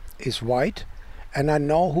spectrum is wide, and I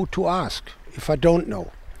know who to ask if I don't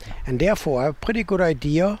know. And therefore I have a pretty good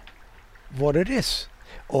idea what it is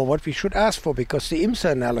or what we should ask for, because the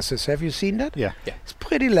IMSA analysis, have you seen that? Yeah. It's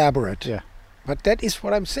pretty elaborate. Yeah. But that is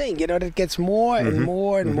what I'm saying, you know, that gets more and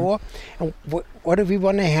more and more. And what do we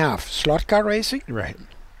want to have? Slot car racing? Right.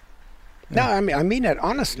 No, I mean that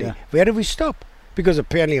honestly. Yeah. Where do we stop? Because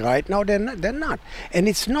apparently right now they're not. And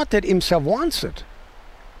it's not that IMSA wants it,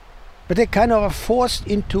 but they kind of are forced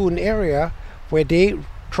into an area where they're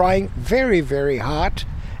trying very, very hard,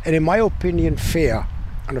 and in my opinion fair,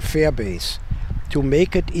 on a fair base, to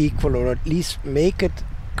make it equal, or at least make it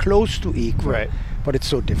close to equal. Right. But it's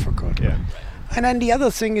so difficult. Yeah. And then the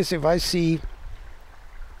other thing is, if I see,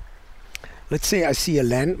 let's say I see a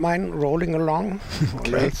landmine rolling along, or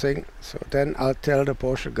that thing, so then I'll tell the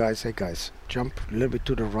Porsche guys, hey guys, jump a little bit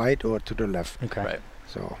to the right or to the left. Okay. Right.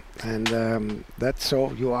 So, and that's,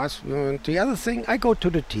 so you ask, the other thing, I go to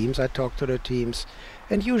the teams, I talk to the teams,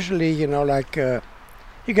 and usually, you know, like,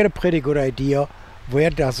 you get a pretty good idea,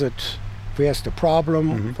 where's the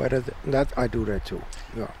problem, that I do that too.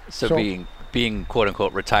 Yeah. So being quote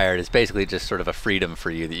unquote retired is basically just sort of a freedom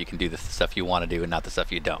for you, that you can do the stuff you want to do and not the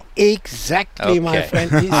stuff you don't. Exactly, my Okay.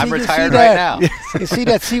 friend. I'm retired right now. You see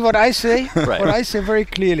that? See what I say? Right. What I say very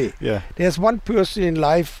clearly. Yeah. There's one person in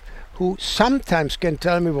life who sometimes can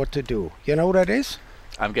tell me what to do. You know who that is?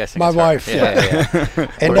 I'm guessing My it's her. wife. Yeah.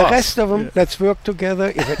 And Or the us. rest of them, let's work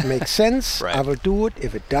together. If it makes sense, Right. I will do it.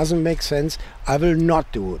 If it doesn't make sense, I will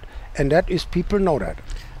not do it. And that is, people know that.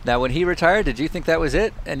 Now, when he retired, did you think that was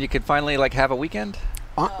it, and you could finally like have a weekend?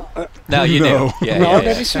 Uh, No, you No. knew. Yeah, no, yeah,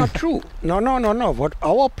 that yeah. is not true. No. What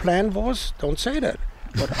our plan was, don't say that.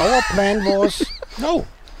 What our plan was, no.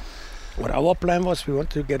 What our plan was, we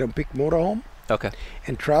wanted to get a big motorhome Okay.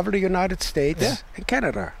 and travel the United States Yeah. and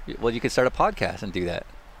Canada. Well, you could start a podcast and do that.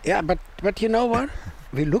 Yeah, but you know what?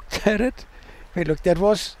 We looked at it. That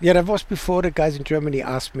was before the guys in Germany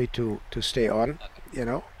asked me to stay on, you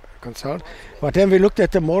know, consult. But then we looked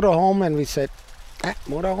at the motorhome and we said,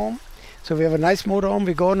 motorhome. So we have a nice motorhome.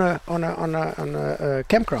 We go on a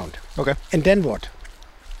campground. Okay. And then what?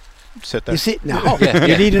 Sit there. You see, now Yeah,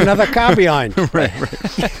 you yeah. need another car behind. Right.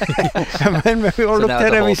 And when we all So looked now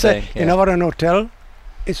at the it, we whole said, thing, you yeah. know what, an hotel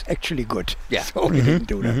is actually good. Yeah. So we didn't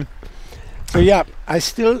do that. So yeah, I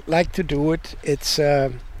still like to do it. It's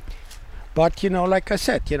But, like I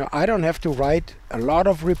said, I don't have to write a lot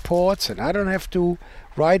of reports, and I don't have to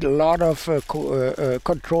write a lot of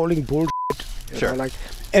controlling bullshit. Sure.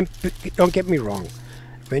 Don't get me wrong.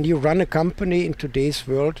 When you run a company in today's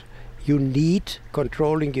world, you need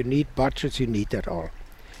controlling, you need budgets, you need that all.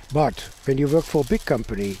 But when you work for a big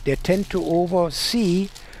company, they tend to oversee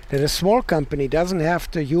that a small company doesn't have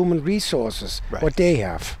the human resources what they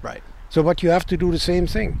have. Right. So but you have to do the same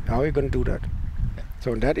thing. How are you going to do that?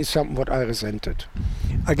 So that is something what I resented.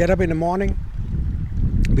 I get up in the morning.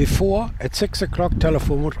 Before, at 6 o'clock,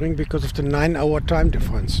 telephone would ring because of the 9-hour time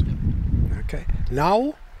difference. Okay.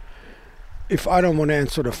 Now, if I don't want to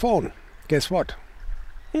answer the phone, guess what?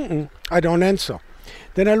 I don't answer.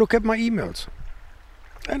 Then I look at my emails.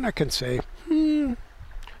 And I can say,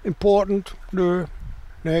 important, no,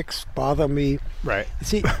 next, bother me. Right.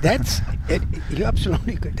 See, that's, you're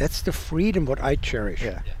absolutely good. That's the freedom what I cherish.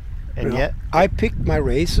 Yeah. And yet, I picked my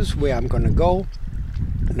races where I'm going to go.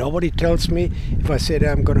 Nobody tells me if I say that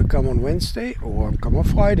I'm going to come on Wednesday or I'm come on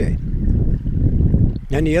Friday.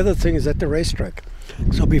 And the other thing is at the racetrack.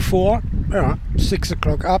 So before, 6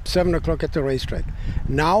 o'clock up, 7 o'clock at the racetrack.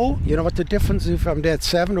 Now, you know what the difference is if I'm there at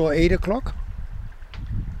 7 or 8 o'clock?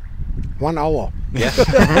 1 hour. Yeah.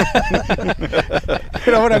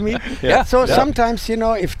 You know what I mean? Yeah. So sometimes,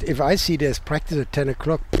 if I see there's practice at 10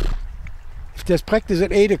 o'clock, if there's practice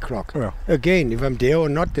at 8 o'clock, again, if I'm there or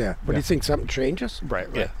not there, but you think something changes? right.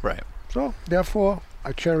 Yeah, right. So therefore,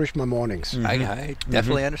 I cherish my mornings. I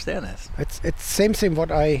definitely understand this. It's same thing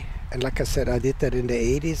what and like I said, I did that in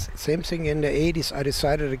the 80s. Same thing in the 80s, I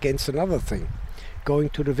decided against another thing. Going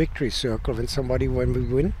to the victory circle when we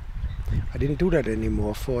win. I didn't do that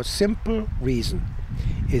anymore for a simple reason.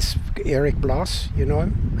 Is Eric Blas, you know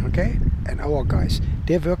him, okay? And our guys,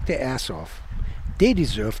 they work their ass off. They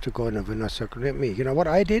deserve to go in a winner's circle, not me. You know what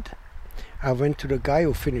I did? I went to the guy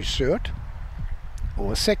who finished third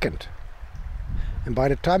or second. And by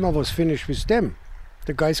the time I was finished with them,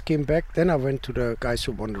 the guys came back, then I went to the guys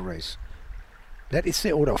who won the race. That is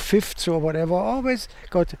the order, fifths or whatever, always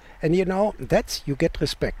got, and you get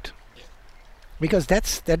respect. Because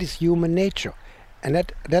that is human nature. And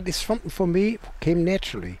that is something for me, came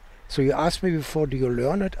naturally. So you asked me before, do you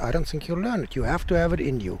learn it? I don't think you learn it. You have to have it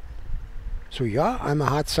in you. So yeah, I'm a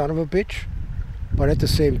hard son of a bitch, but at the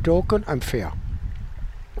same token, I'm fair.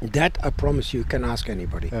 That I promise you can ask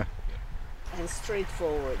anybody. Yeah. And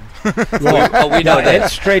straightforward. We know that.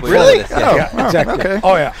 That's straightforward. Really? This, yeah. Yeah, exactly. Okay.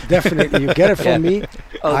 Oh yeah, definitely. You get it from me.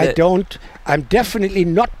 I'm definitely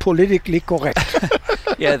not politically correct.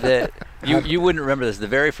 Yeah, you wouldn't remember this. The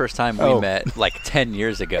very first time we met, like 10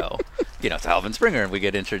 years ago, it's Alwin Springer, and we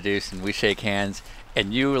get introduced, and we shake hands,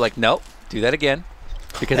 and you were like, nope, do that again,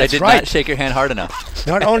 because I did not shake your hand hard enough.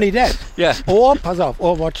 Not only that. Yeah. Or, pass off,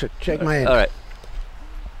 or watch it, shake my hand. All right.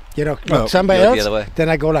 Look, somebody you look else, the other way. then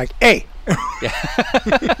I go like, hey.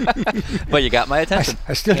 But you got my attention.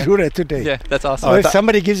 I still do that today. Yeah, that's awesome. So if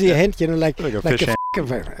somebody gives you a hint, like a like fish hand.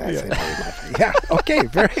 Yeah, okay,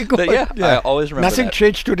 very good. I always remember Nothing that.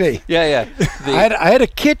 changed today. Yeah. I had a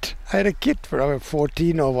kid when I was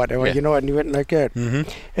 14 or whatever, Yeah. and he went like that.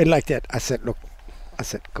 And like that, I said,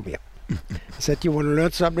 come here. I said, you want to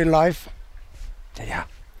learn something in life? Yeah.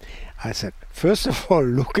 I said, first of all,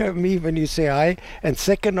 look at me when you say hi. And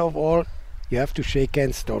second of all, you have to shake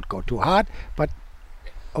hands. Don't go too hard. But,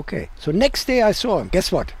 okay. So next day I saw him.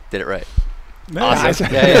 Guess what? Did it right.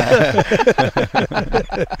 Awesome. Yeah.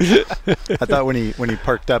 I thought when he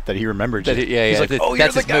parked up that he remembered you. He's like, oh,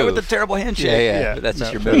 that's you're the guy move. with the terrible handshake. Yeah. That's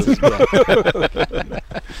just your move.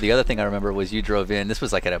 The other thing I remember was you drove in. This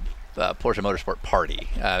was like at a Porsche Motorsport party,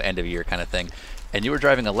 end of year kind of thing. And you were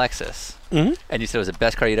driving a Lexus. And you said it was the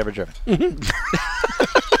best car you'd ever driven.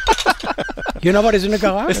 You know what is in the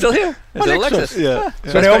garage? It's still here. It's a Lexus. Yeah.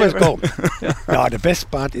 So they always go. No, the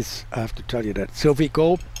best part is, I have to tell you that. So we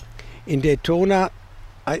go in Daytona.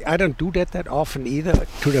 I don't do that often either,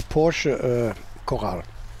 to the Porsche Corral.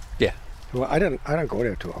 Yeah. Well, I don't go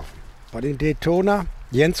there too often. But in Daytona,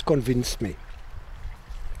 Jens convinced me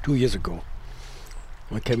 2 years ago.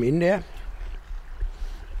 I came in there,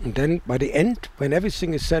 and then by the end, when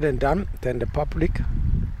everything is said and done, then the public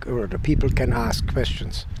or the people can ask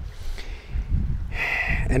questions.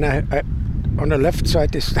 And I on the left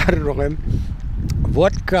side, they started on him,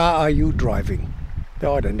 what car are you driving?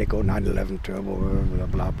 Oh, then they go 911 turbo, blah,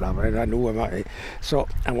 blah, blah, blah. And I knew him. So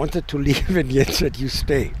I wanted to leave, and Jens said, you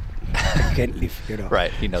stay. I can't leave,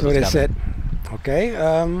 Right, he knows So what's they coming. said, okay,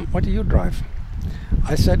 what do you drive?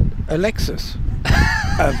 I said, a Lexus.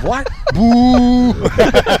 What? Boo!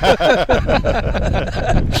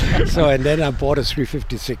 So, and then I bought a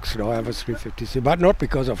 356. I have a 356, but not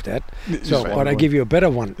because of that. So, but I give you a better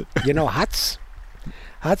one. You know, Hutz?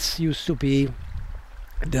 Hutz used to be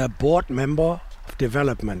the board member of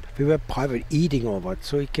development. We were private eating over it,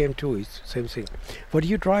 so he came too. He's same thing. What are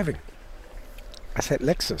you driving? I said,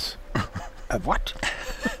 Lexus. What?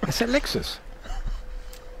 I said, Lexus.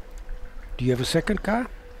 Do you have a second car?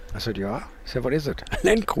 I said, yeah. He said, what is it? A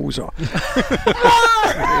Land Cruiser. I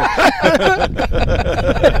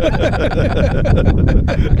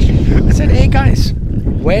said, hey guys,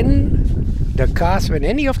 when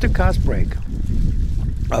any of the cars break,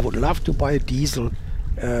 I would love to buy a diesel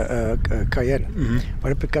Cayenne,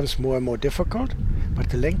 but it becomes more and more difficult. But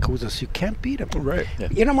the Land Cruisers, you can't beat them. Right. Yeah.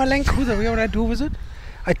 You know my Land Cruiser, you know what I do with it?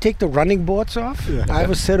 I take the running boards off. Yeah. I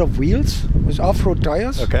have a set of wheels with off-road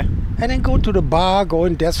tires. Okay. And then go to the bar, go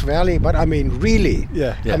in Death Valley. But I mean, really.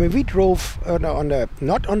 Yeah. I mean, we drove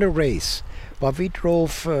not on the race, but we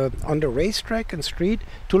drove on the racetrack and street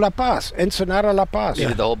to La Paz, Ensenada, La Paz. You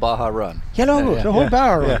did the whole Baja run. Yeah, the whole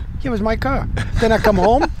bar run. Yeah. Here was my car. Then I come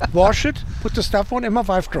home, wash it, put the stuff on, and my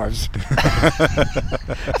wife drives.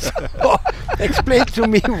 So, explain to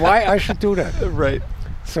me why I should do that. Right.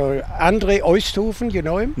 So Andre Oisthofen, you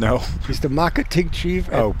know him? No. He's the marketing chief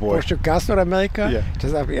at Porsche North America. Yeah.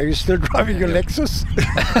 Just asked me, are you still driving your Lexus?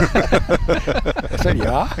 I said,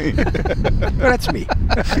 yeah. Well, that's me.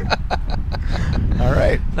 All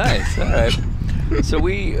right. Nice. All right. So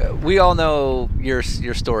we all know your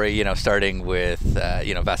story, you know, starting with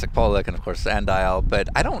Vasek Polak and of course ANDIAL, but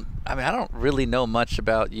I don't really know much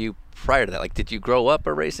about you prior to that. Like, did you grow up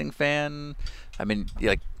a racing fan? I mean,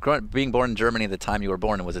 like being born in Germany at the time you were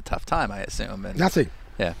born, it was a tough time, I assume. And nothing.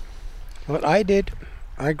 Yeah. What I did,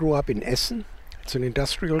 I grew up in Essen. It's an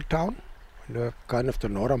industrial town, in the kind of the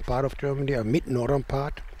northern part of Germany, a mid-northern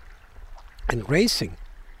part. And racing.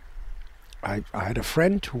 I had a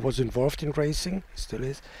friend who was involved in racing, he still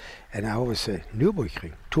is, and I always say,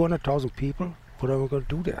 Nürburgring, 200,000 people, what am I going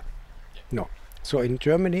to do there? No. So in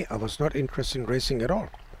Germany, I was not interested in racing at all.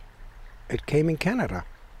 It came in Canada.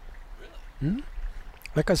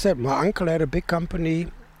 Like I said, my uncle had a big company.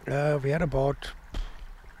 We had about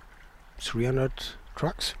 300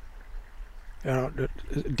 trucks.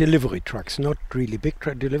 Delivery trucks, not really big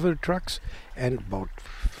delivery trucks, and about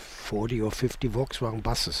 40 or 50 Volkswagen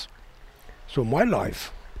buses. So my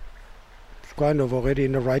life was kind of already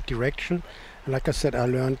in the right direction. And like I said, I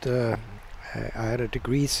learned, I had a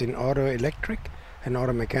degrees in auto electric and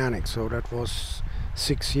auto mechanics. So that was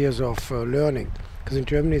 6 years of learning. Because in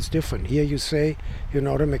Germany it's different. Here you say you're an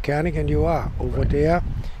auto mechanic and you are. Over there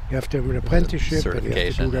you have to have an apprenticeship and you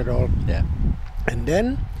have to do that all. Yeah. And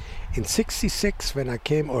then in 66 when I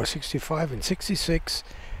came, or 65, in 66,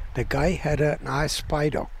 the guy had a nice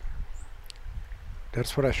Spider.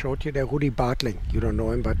 That's what I showed you there, Rudi Bartling. You don't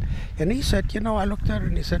know him, but... And he said, you know, I looked at it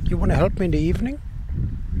and he said, you want to help me in the evening?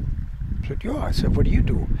 I said, yeah. I said, what do you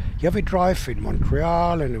do? Yeah, we drive in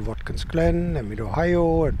Montreal and in Watkins Glen and in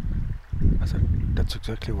Ohio. And I said, that's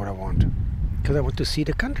exactly what I want. Because I want to see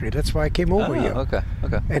the country. That's why I came over here. Okay.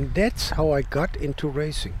 And that's how I got into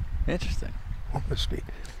racing. Interesting. Honestly.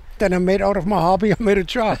 Then I made out of my hobby, I made a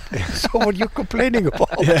job. So what are you complaining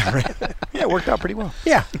about? Yeah, right. Yeah, it worked out pretty well.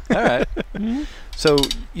 Yeah. All right. So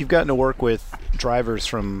you've gotten to work with drivers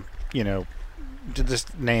from, you know,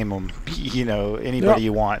 just name them, you know, anybody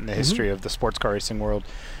you want in the history of the sports car racing world.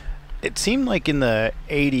 It seemed like in the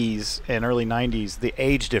 80s and early 90s, the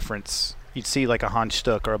age difference, you'd see like a Hans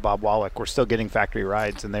Stuck or a Bob Wallach were still getting factory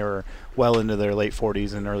rides, and they were well into their late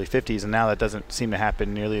 40s and early 50s, and now that doesn't seem to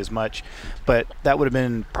happen nearly as much. But that would have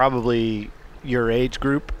been probably your age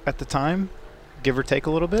group at the time, give or take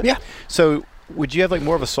a little bit? Yeah. So would you have like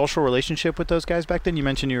more of a social relationship with those guys back then? You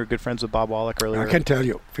mentioned you were good friends with Bob Wallach earlier. I can tell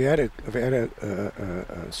you, we had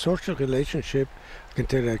a social relationship. I can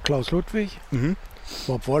tell you that Klaus Ludwig,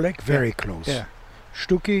 Bob Wallach, very close. Yeah.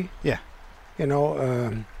 Stucky. Yeah. You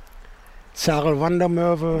know, Sarel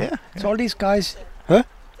Vandermerwe. Yeah. It's all these guys. Huh?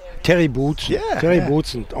 Terry Boots. Yeah. Terry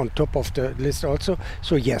Boots on top of the list also.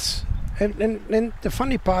 So yes. And the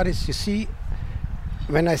funny part is, you see,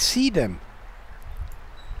 when I see them,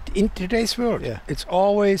 in today's world, it's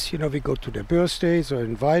always, you know, we go to their birthdays or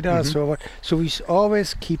invite us or what. So we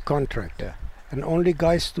always keep contact. Yeah. And only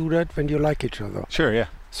guys do that when you like each other. Sure, yeah.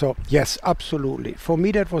 So yes, absolutely. For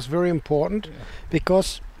me, that was very important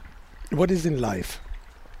because what is in life?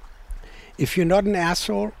 If you're not an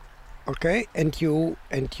asshole, okay, and you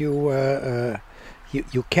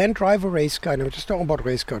can drive a race car. And I'm just talking about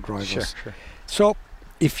race car drivers. Sure. So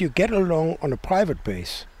if you get along on a private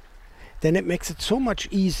base, then it makes it so much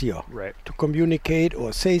easier Right. to communicate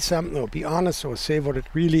or say something or be honest or say what it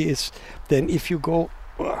really is than if you go,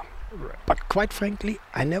 "Ugh." But quite frankly,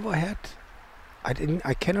 I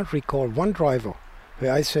cannot recall one driver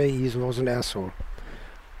where I say he was an asshole.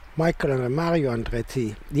 Michael and Mario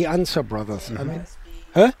Andretti, the Answer brothers. I mean,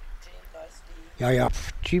 huh? Yeah,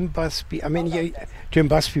 Jim Busby. I mean, Jim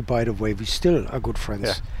Busby, by the way, we still are good friends.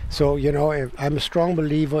 Yeah. So, I'm a strong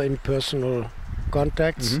believer in personal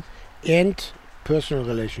contacts and personal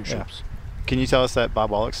relationships. Can you tell us that Bob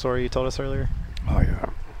Wallach story you told us earlier? Oh, yeah,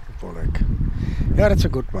 Wallach. Yeah, that's a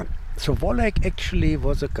good one. So Wallach actually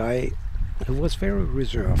was a guy who was very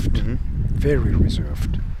reserved, very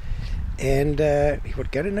reserved. And he would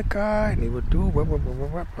get in a car and he would do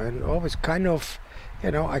and always kind of,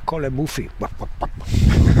 I call him Moofy.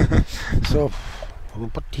 So,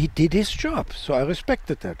 but he did his job, so I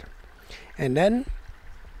respected that. And then,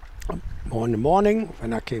 in the morning,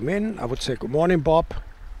 when I came in, I would say, "Good morning, Bob."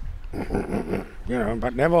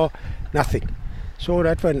 But never, nothing. So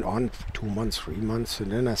that went on for 2 months, 3 months,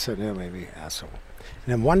 and then I said, "Yeah, maybe asshole."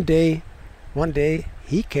 And then one day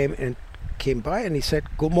he came by and he said,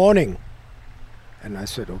 "Good morning." And I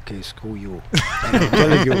said, "Okay, screw you." And I'm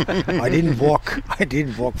telling you, I didn't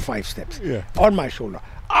walk 5 steps on my shoulder.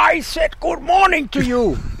 "I said good morning to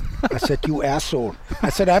you." I said, "You asshole."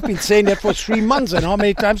 I said, "I've been saying that for 3 months, and how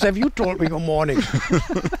many times have you told me good morning?"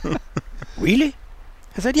 "Really?"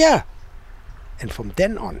 I said, "Yeah." And from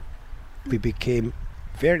then on, we became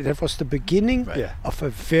that was the beginning of a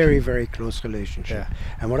very, very close relationship.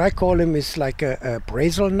 Yeah. And what I call him is like a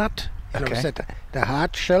brazel nut. The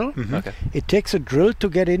hard shell. Okay. It takes a drill to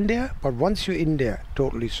get in there, but once you're in there,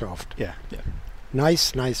 totally soft. Yeah.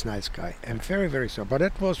 Nice guy. And very, very soft. But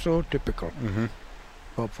that was so typical.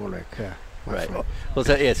 Bob Wallach. Yeah. my Right. friend.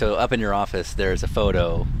 Well, so up in your office, there's a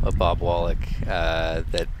photo of Bob Wallach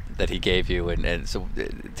that he gave you, and so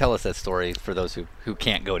tell us that story for those who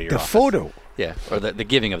can't go to your office. The photo. Yeah, or the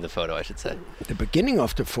giving of the photo, I should say. The beginning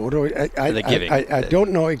of the photo, I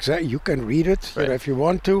don't know exactly. You can read it if you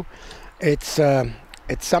want to. It's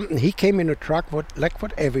something. He came in a truck, like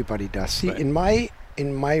what everybody does. See, in my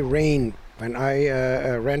reign, when I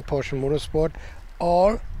ran Porsche Motorsport,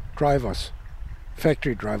 all drivers,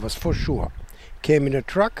 factory drivers for sure, came in a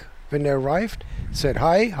truck when they arrived, said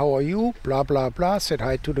hi, how are you, blah blah blah, said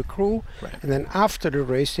hi to the crew, and then after the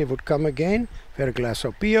race they would come again, we had a glass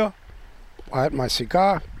of beer, I had my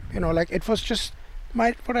cigar, like it was just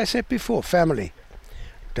what I said before, family.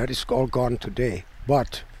 That is all gone today,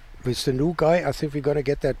 but with the new guy, I think we're gonna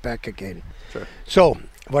get that back again. Sure. So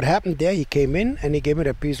what happened there? He came in and he gave me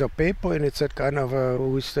a piece of paper, and it said kind of,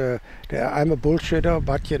 I'm a bullshitter,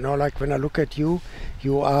 but like when I look at you,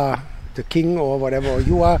 you are the king or whatever, or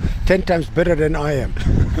you are 10 times better than I am.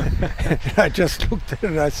 I just looked at it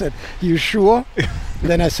and I said, you sure?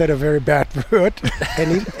 Then I said a very bad word,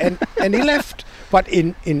 and he left. But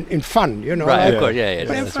in fun, Right, like, of course, yeah.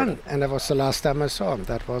 but in fun. And that was the last time I saw him.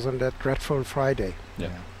 That was on that dreadful Friday.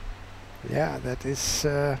 Yeah, that is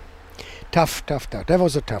tough. That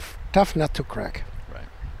was a tough nut to crack. Right.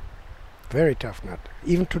 Very tough nut.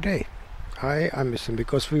 Even today, I miss him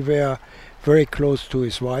because we were very close to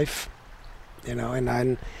his wife, and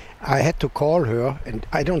I had to call her, and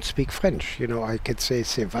I don't speak French. I could say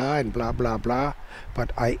 "ça va" and blah blah blah,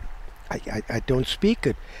 but I don't speak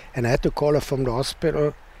it, and I had to call her from the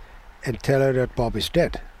hospital and tell her that Bob is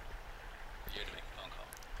dead. You had to make a phone call.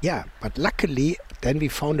 Yeah, but luckily then we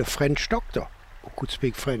found a French doctor who could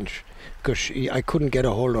speak French, because I couldn't get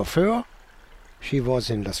a hold of her. She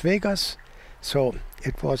was in Las Vegas, so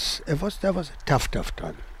that was a tough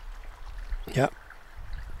time. Yeah.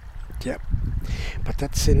 But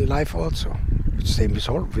that's in life also. Same with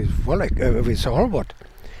Hollywood.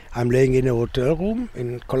 I'm laying in a hotel room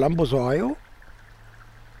in Columbus, Ohio,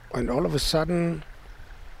 and all of a sudden,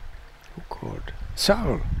 who called?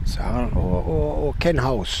 Sarl or Ken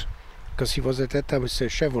House, because he was at that time with the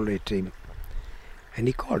Chevrolet team. And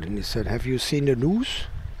he called and he said, have you seen the news?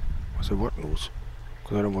 I said, what news?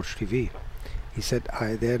 Because I don't watch TV. He said,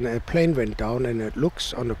 then a plane went down and it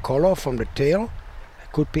looks on the collar from the tail,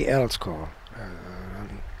 it could be Al's car.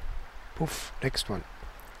 Poof, next one.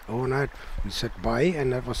 Overnight, we said bye,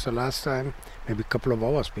 and that was the last time, maybe a couple of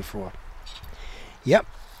hours before. Yep,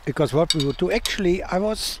 because what we would do, actually,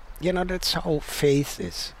 that's how faith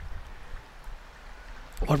is.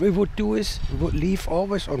 What we would do is, we would leave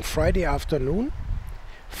always on Friday afternoon,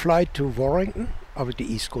 fly to Warrington, over the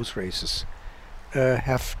East Coast races,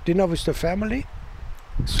 have dinner with the family,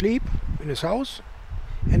 sleep in his house,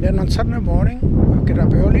 and then on Sunday morning, we'll get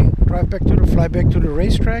up early, fly back to the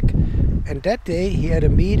racetrack, and that day he had a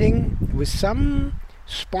meeting with some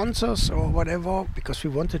sponsors or whatever, because we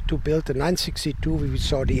wanted to build a 962. We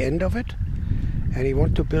saw the end of it, and he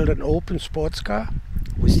wanted to build an open sports car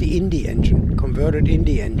with the Indy engine, converted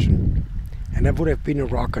Indy engine, and that would have been a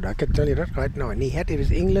rocket. I can tell you that right now. And he had it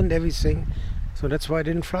with England, everything, so that's why I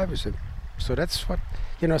didn't fly with him. So that's what,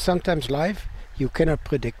 sometimes life, you cannot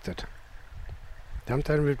predict it.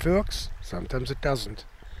 Sometimes it works, sometimes it doesn't,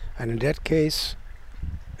 and in that case,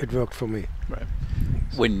 it worked for me. Right.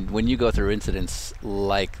 When you go through incidents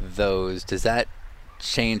like those, does that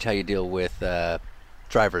change how you deal with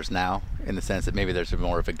drivers now, in the sense that maybe there's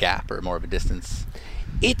more of a gap or more of a distance?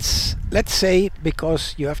 It's, let's say,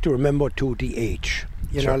 because you have to remember to the age.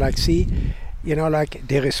 Sure.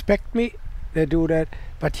 They respect me, they do that,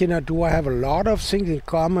 but do I have a lot of things in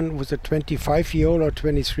common with a 25-year-old or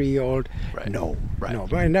 23-year-old? Right. No, Right. no,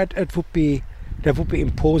 and that would be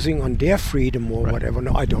imposing on their freedom or Right. whatever.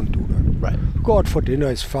 No, I don't do that. Right. Go out for dinner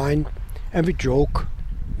is fine, and we joke.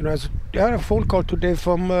 I had a phone call today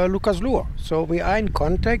from Lucas Luhr, so we are in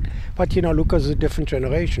contact. But Lucas is a different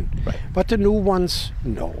generation. Right. But the new ones,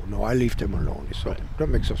 no, I leave them alone. So that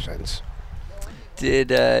makes no sense.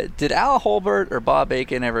 Did Al Holbert or Bob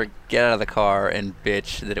Aiken ever get out of the car and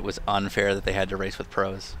bitch that it was unfair that they had to race with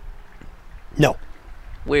pros? No,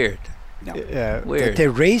 Weird. no. Yeah. Weird. They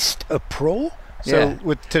raced a pro So Yeah.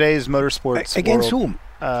 with today's motorsports against world,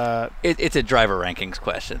 whom? It's a driver rankings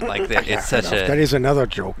question. Like that, it's such That a. is another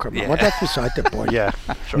joke. Yeah. But that's beside the point. Yeah.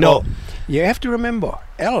 No, you have to remember,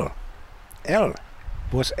 Al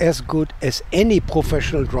was as good as any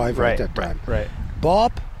professional driver Right. at that time. Right.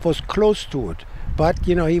 Bob was close to it, but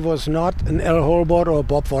he was not an Al Holbert or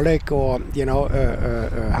Bob Wollek or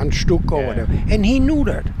Hans Stuck or Yeah. whatever, and he knew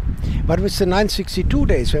that. But with the 962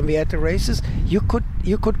 days when we had the races, you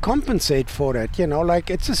could compensate for that. Like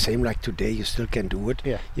it's the same like today. You still can do it.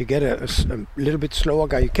 Yeah. You get a little bit slower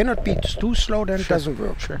guy. You cannot be too slow, then it doesn't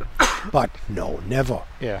work. Sure. But no, never.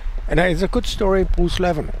 Yeah. And it's a good story, Bruce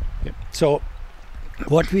Levin. Yep. So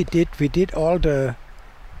what we did all the.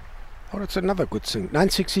 Oh, that's another good thing.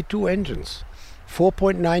 962 engines,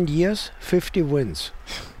 4.9 years, 50 wins.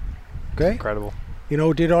 Okay. Incredible.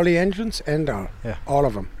 Did all the engines and Yeah. all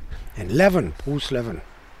of them. And Levin, Bruce Levin,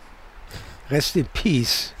 rest in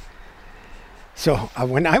peace. So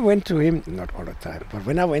when I went to him, not all the time, but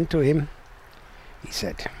when I went to him, he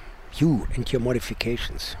said, "You and your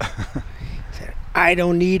modifications." He said, "I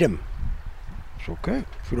don't need them." It's okay.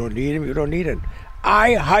 If you don't need them, you don't need them.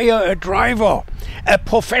 I hire a driver, a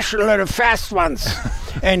professional and the fast ones,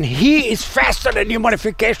 and he is faster than your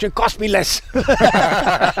modification. It cost me less.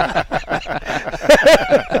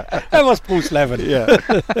 That was Bruce Levin. Yeah.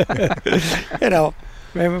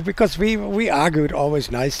 Because we argued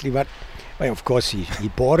always nicely, but well, of course he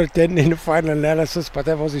bought it then in the final analysis, but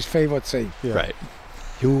that was his favorite thing. Yeah. Right.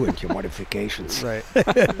 You and your modifications. Right.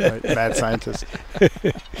 Right. Mad scientist.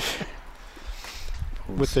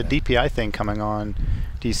 With the DPI thing coming on,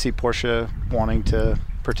 do you see Porsche wanting to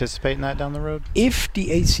participate in that down the road? If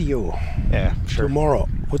the ACO Yeah, sure. tomorrow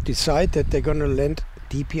would decide that they're going to let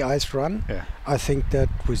DPIs run, Yeah. I think that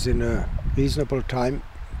within a reasonable time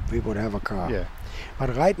we would have a car. Yeah.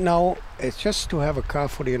 But right now, it's just to have a car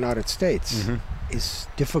for the United States Mhm. is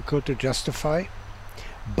difficult to justify.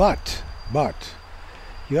 But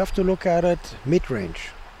you have to look at it mid-range.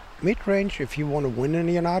 Mid-range, if you want to win in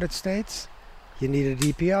the United States, you need a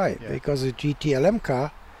DPI because a GTLM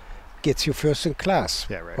car gets you first in class,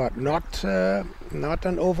 Yeah, right. but not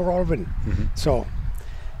an overall win. Mhm. So,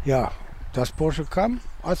 yeah, does Porsche come?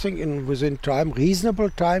 I think within time, reasonable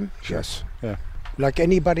time, yes. Yeah. Like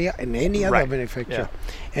anybody in any other Right. manufacturer.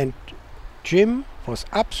 And Jim was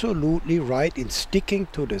absolutely right in sticking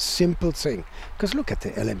to the simple thing. Because look at the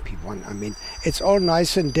LMP1. I mean, it's all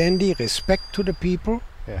nice and dandy, respect to the people,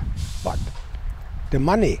 Yeah. but the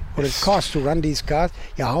money, what it costs to run these cars,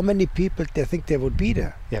 how many people they think there would be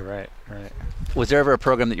there? Yeah. Right. Right. Was there ever a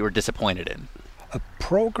program that you were disappointed in? A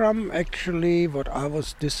program, actually, what I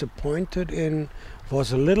was disappointed in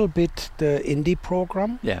was a little bit the Indy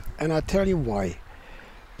program. Yeah. And I'll tell you why.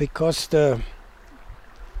 Because the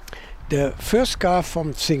first car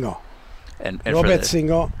from Singer, And for Robert the-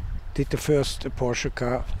 Singer, did the first Porsche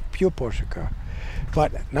car, pure Porsche car.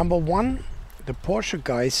 But number one, the Porsche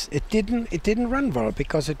guys, it didn't run well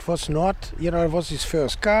because it was not, it was his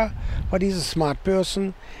first car, but he's a smart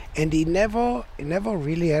person, and he never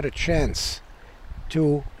really had a chance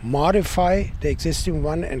to modify the existing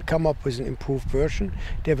one and come up with an improved version.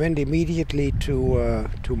 They went immediately to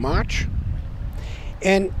March,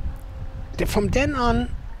 and from then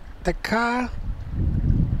on, the car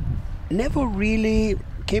never really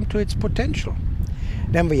came to its potential.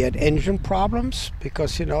 Then we had engine problems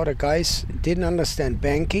because the guys didn't understand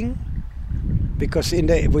banking. Because with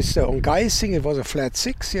the on-guising it was a flat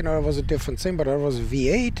 6, it was a different thing, but it was a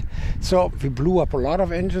V8. So we blew up a lot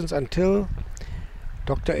of engines until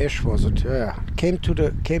Dr. Esch came to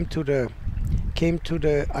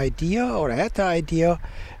the idea, or had the idea,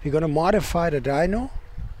 we're going to modify the dyno.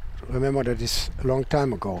 Remember, that is a long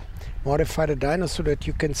time ago. Modify the dyno so that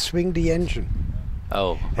you can swing the engine.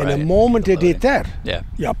 Oh, And right. the moment they did that, Yeah.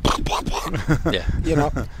 yeah, Yeah.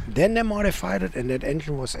 then they modified it, and that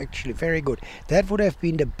engine was actually very good. That would have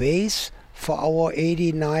been the base for our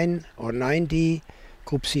 89 or 90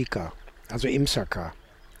 Group C car, also IMSA car.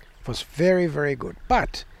 It was very, very good.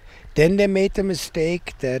 But then they made the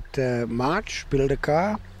mistake that March built a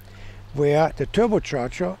car where the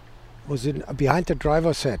turbocharger was behind the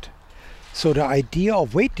driver's head. So the idea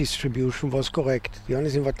of weight distribution was correct. The only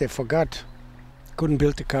thing what they forgot, couldn't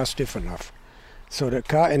build the car stiff enough. So the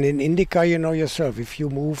car, and in IndyCar, you know yourself, if you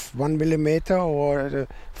move 1 millimeter or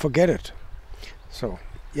forget it. So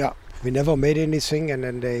yeah, we never made anything, and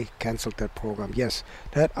then they cancelled that program. Yes,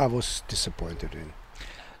 that I was disappointed in.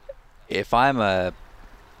 If I'm a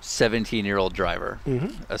 17-year-old driver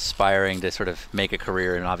Mm-hmm. aspiring to sort of make a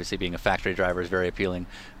career, and obviously being a factory driver is very appealing,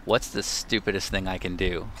 what's the stupidest thing I can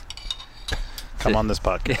do? Come on this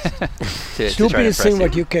podcast. to try to Stupidest thing impress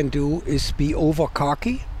what you can do is be over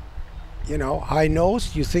cocky, high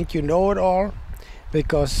nose. You think you know it all,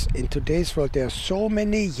 because in today's world there are so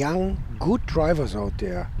many young, good drivers out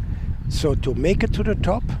there. So to make it to the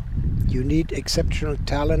top, you need exceptional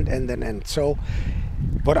talent and so.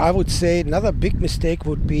 But I would say another big mistake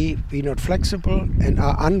would be not flexible and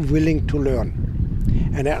are unwilling to learn.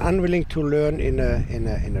 And are unwilling to learn in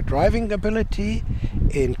a driving ability,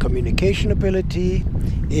 in communication ability,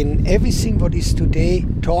 in everything what is today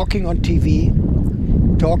talking on TV,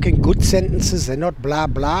 talking good sentences and not blah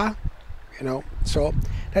blah, So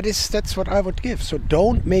that's what I would give. So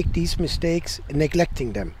don't make these mistakes,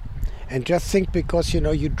 neglecting them, and just think because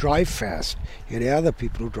you drive fast. There are other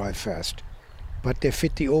people who drive fast, but they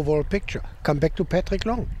fit the overall picture. Come back to Patrick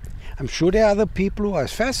Long. I'm sure there are other people who are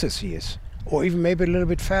as fast as he is, or even maybe a little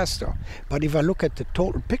bit faster. But if I look at the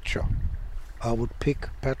total picture, I would pick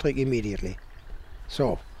Patrick immediately.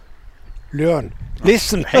 So, learn,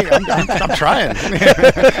 listen. Hey, I'm trying.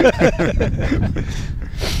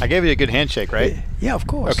 I gave you a good handshake, right? Yeah, of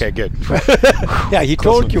course. Okay, good. Yeah, he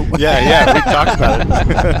told you. Yeah, we talked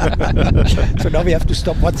about it. So now we have to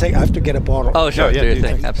stop. 1 second, I have to get a bottle. Oh, sure. Oh, yeah, do your do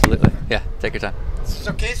thing. things. Absolutely. Yeah, take your time. It's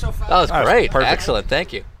okay so far? That was Oh, great. perfect. Excellent.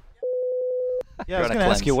 Thank you. Yeah, I was Trying going to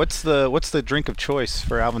to ask you, what's the drink of choice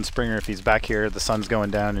for Alwin Springer if he's back here, the sun's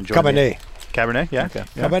going down, enjoying Cabernet. Cabernet, yeah. Okay.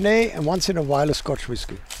 Yeah. Cabernet, and once in a while a Scotch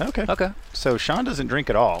whiskey. Okay. Okay. So Sean doesn't drink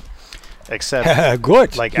at all, except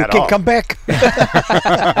Good. Like you at can all. come back.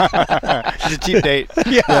 it's a cheap date.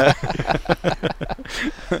 Yeah.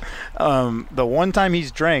 The one time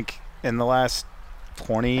he's drank in the last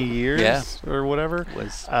 20 years Yeah. or whatever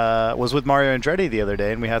Was was with Mario Andretti the other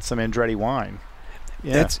day, and we had some Andretti wine.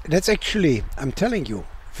 Yeah, That's actually, I'm telling you,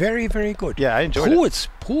 very, very good. yeah, I enjoyed it.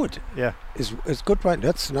 Pruitt Yeah, is good wine.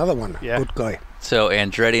 That's another one. Yeah. Good guy. so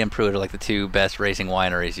Andretti and Pruitt are like the two best racing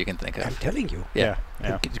wineries you can think I'm of. telling you. yeah,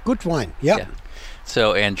 yeah. It's good wine. Yeah. Yeah.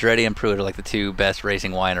 So Andretti and Pruitt are like the two best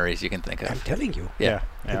racing wineries you can think I'm of. telling you. Yeah,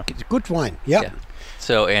 yeah. It's good wine. Yeah. Yeah.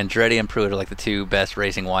 So Andretti and Pruitt are like the two best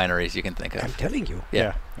racing wineries you can think I'm of. telling you.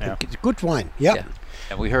 Yeah, yeah. It's good wine. Yeah. Yeah.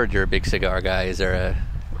 And we heard you're a big cigar guy. Is that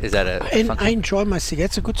a And function? I enjoy my cigar.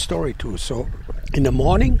 It's a good story too. So in the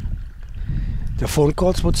morning, the phone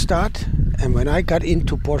calls would start, and when I got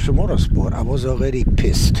into Porsche Motorsport, I was already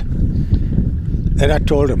pissed. And I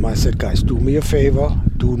told them, I said, guys, do me a favor.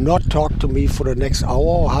 Do not talk to me for the next hour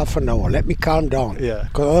or half an hour. Let me calm down. Yeah.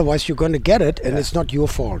 Because otherwise you're going to get it, and it's not your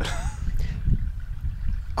fault.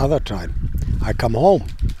 Other time, I come home.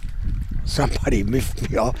 Somebody miffed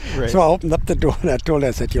me off. Right. So I opened up the door and I told her,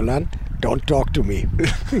 I said, Yolande, don't talk to me.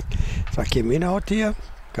 So I came in out here,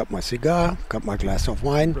 got my cigar, got my glass of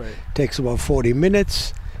wine. Right. Takes about 40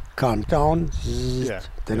 minutes, calmed down. Zzz, Yeah.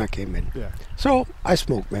 Then I came in. Yeah. So I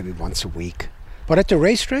smoke maybe once a week. But at the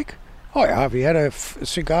racetrack, oh yeah, we had a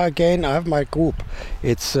cigar again. I have my group.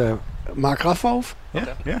 It's Mark Raffhoff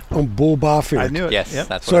Yeah, yeah. and Bo Barfield. I knew it. Yes, Yep.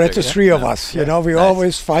 that's So what I that's the figured. three of Yeah. us. Yeah. You know, we Nice.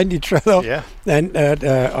 always find each other. Yeah. And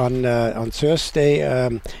on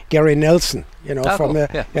Thursday, Gary Nelson, Oh, from cool.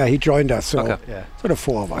 Yeah. he joined us. So, Okay. Yeah. so the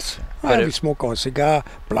four of us. But we it- smoke our cigar,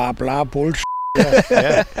 blah blah bullshit. Yeah.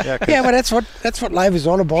 Yeah. 'Cause- Yeah, but that's what life is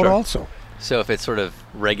all about, Sure. also. So if it's sort of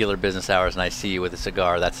regular business hours and I see you with a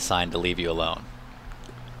cigar, that's a sign to leave you alone.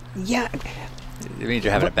 Yeah, It means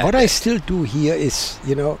you're having a bad What day. I still do here is,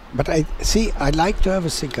 but I like to have a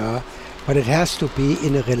cigar, but it has to be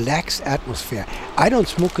in a relaxed atmosphere. I don't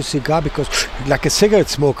smoke a cigar because, like a cigarette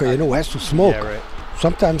smoker, who has to smoke. Yeah, right.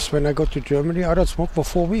 Sometimes when I go to Germany, I don't smoke for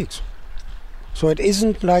 4 weeks. So it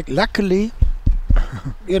isn't like, luckily,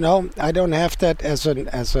 I don't have that as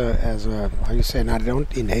a how you say, and I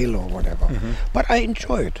don't inhale or whatever. But I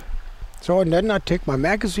enjoy it. So, and then I take my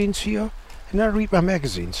magazines here and I read my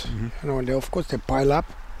magazines. And they, of course, they pile up.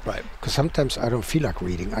 Right. Because sometimes I don't feel like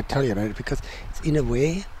reading. I tell you that because it's in a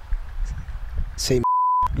way same.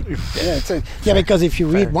 Because if you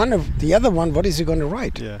read one of the other one, what is he going to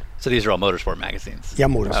write? Yeah. So these are all motorsport magazines. Yeah,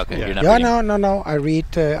 motorsport. Okay. Yeah. You're not Yeah, reading- no. I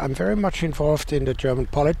read. I'm very much involved in the German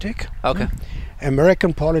politics, Okay.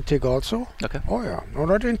 American politics also. Okay. Oh yeah, no,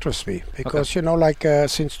 that interests me because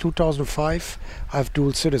since 2005, I have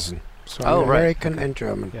dual citizen, so Oh, I'm right. American and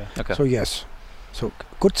German. Yeah. Okay. So yes. So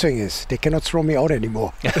good thing is they cannot throw me out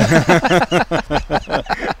anymore. Look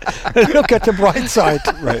at the bright side.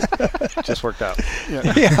 Right. Just worked out.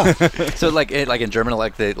 Yeah. Yeah. So like in Germany,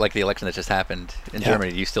 like the election that just happened in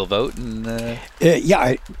Germany, do you still vote? And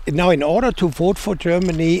Now, in order to vote for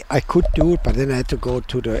Germany, I could do it, but then I had to go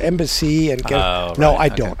to the embassy and get. Oh, No, right, I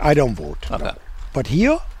okay. don't. I don't vote. Okay. No. But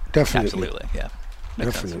here, definitely. Absolutely, yeah.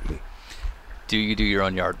 Makes sense. Definitely. Do you do your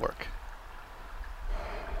own yard work?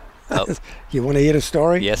 Oh, You want to hear the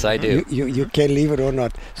story? yes, I do. You can leave it or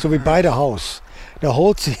not. So we buy the house. The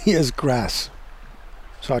whole thing is grass.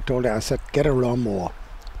 So I told her, I said, get a lawnmower.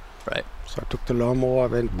 Right. So I took the lawnmower,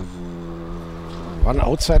 went one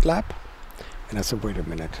outside lap, and I said, wait a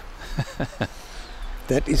minute.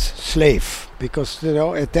 That is slave, because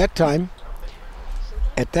at that time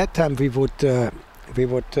we would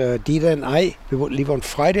Dieter and I, we would leave on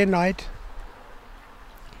Friday night,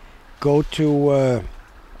 go to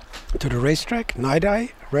the racetrack,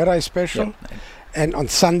 red eye special, Yep. and on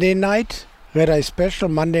Sunday night, red eye special,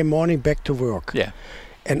 Monday morning back to work. Yeah.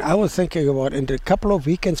 And I was thinking about in the couple of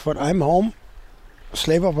weekends when I'm home,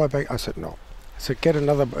 slave off my back. I said no. I said get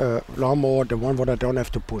another lawnmower, the one what I don't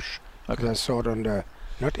have to push. Because I saw it on the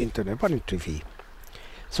not internet but in TV.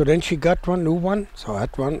 So then she got one new one. So I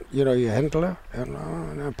had one, you handle her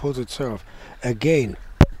and it pulls itself. Again,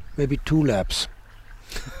 maybe 2 laps.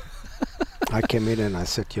 I came in and I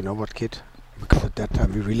said, you know what, kid? Because at that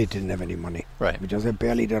time we really didn't have any money. Right. We just had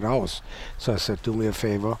barely that house. So I said, do me a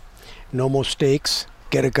favor. No more steaks.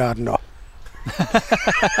 Get a gardener.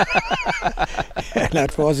 And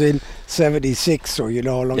that was in 76, so you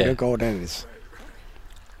know how long Yeah. ago that is.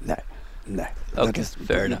 No. Okay, That is,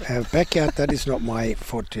 fair enough. Backyard, that is not my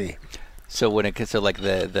forte. So when it comes to like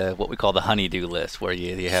the what we call the honeydew list, where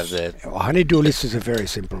you have the Honeydew list is a very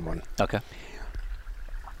simple one. okay.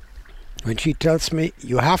 When she tells me,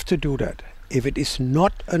 you have to do that. If it is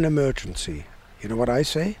not an emergency, you know what I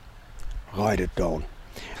say? Write it down.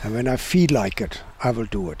 And when I feel like it, I will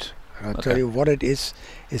do it. And I'll tell Okay. you what it is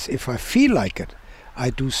if I feel like it,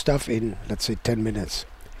 I do stuff in, let's say, 10 minutes.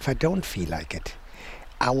 If I don't feel like it,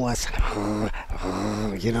 hours,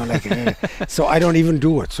 so I don't even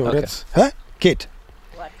do it. So Okay. that's, kid?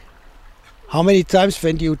 What? How many times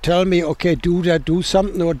when you tell me, okay, do that, do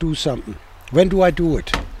something or do something? When do I do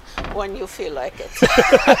it? When you feel like it.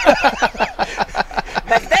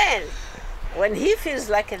 But then, when he feels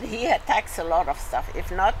like it, he attacks a lot of stuff. If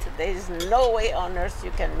not, there is no way on earth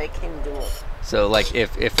you can make him do it. So like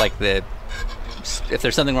if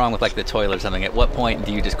there's something wrong with like the toilet or something, at what point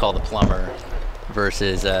do you just call the plumber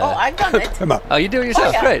versus? Oh, I've done it. Come on. Oh, you do it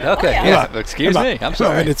yourself? yeah. Great. Okay. Oh, yeah. yeah. Excuse me. I'm No,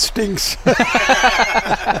 sorry. and it stinks.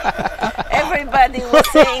 Everybody was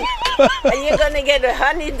saying, are you going to get a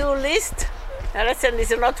honeydew list? And I said,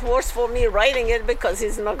 it's not worse for me writing it because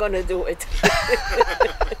he's not going to do it.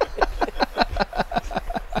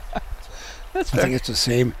 That's I fair. think it's the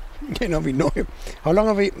same. We know him. How long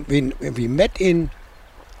have we met in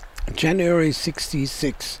January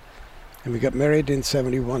 66 and we got married in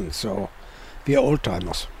 71, so we are old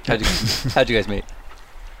timers. How'd you guys meet?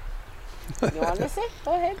 You want to say?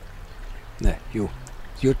 Go ahead. No,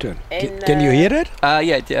 your turn. And, Can you hear that?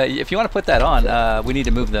 If you want to put that on, we need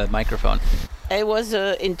to move the microphone. I was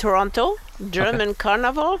in Toronto, German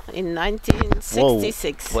Carnival in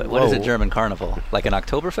 1966. What is a Whoa. German carnival? Like an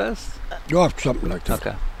Oktoberfest? Oh, something like that.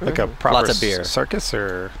 Okay. Like a proper Lots of beer. circus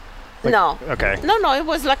or? Like- No. Okay. No, it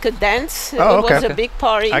was like a dance. Oh, it okay. was a big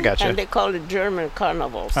party. I gotcha. And they call it German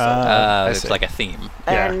Carnival. So. I It's see. like a theme.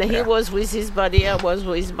 Yeah, And he yeah. was with his buddy, I was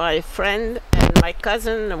with my friend and my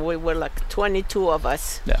cousin, and we were like 22 of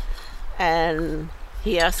us. Yeah. And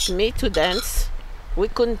he asked me to dance. We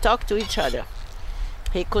couldn't talk to each other.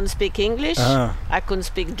 He couldn't speak English. I couldn't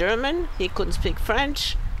speak German. He couldn't speak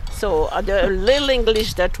French. So the little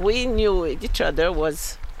English that we knew with each other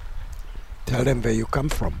was, Tell them where you come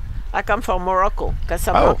from. I come from Morocco,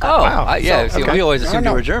 Casablanca. wow. Yeah, see, okay. we always assumed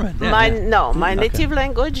you no. were German. Yeah, My native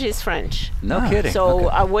language is French. No kidding. So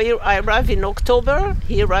okay. I arrived in October.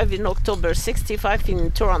 He arrived in October 65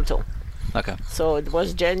 in Toronto. Okay. So it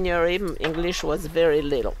was January. English was very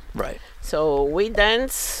little. Right. So we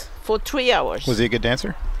danced for 3 hours. Was he a good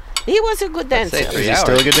dancer? He was a good dancer. say Is 3 he hours.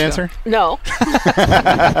 still a good dancer? No.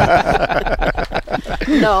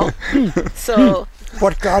 No. So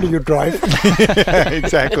What car do you drive?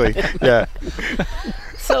 Exactly. Yeah.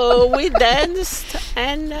 so we danced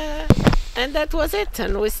and that was it.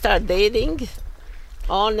 And we started dating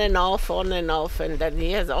on and off, and then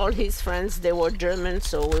he has all his friends, they were German,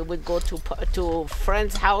 so we would go to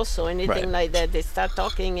friends' house or anything Right. like that. They start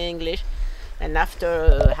talking English, and after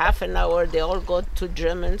half an hour they all go to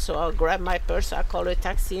German, so I'll grab my purse, I'll call a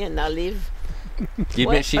taxi, and I'll leave.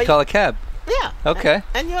 She'd call a cab. Yeah. Okay.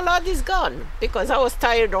 And your lot is gone, because I was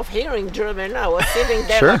tired of hearing German. I was sitting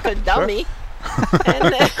there Sure, like a dummy.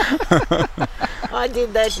 And I did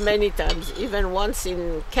that many times, even once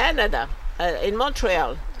in Canada, in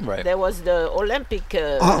Montreal. Right. There was the Olympic.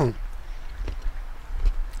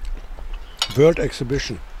 World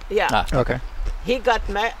exhibition. Yeah. Ah. Okay. He got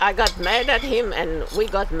mad. I got mad at him, and we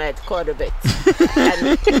got mad quite a bit.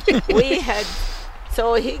 And we had.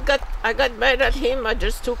 So I got mad at him. I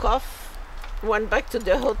just took off, went back to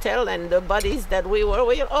the hotel, and the buddies that we were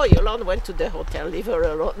with, Yolande went to the hotel. Leave her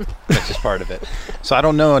alone. That's just part of it. So I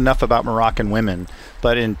don't know enough about Moroccan women,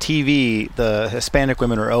 but in TV, the Hispanic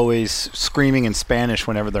women are always screaming in Spanish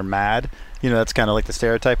whenever they're mad. You know, that's kind of like the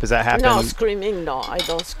stereotype. Does that happen? No screaming. No, I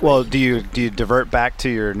don't scream. Well, do you divert back to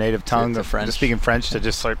your native tongue, to of French? speaking French, to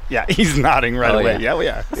just like, yeah, he's nodding right Oh, away. yeah.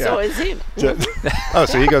 Yeah. So is him. Oh,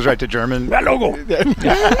 so he goes right to German. Logo.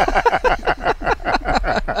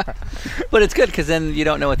 But it's good because then you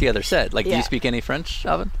don't know what the other said. Like, do Yeah. you speak any French,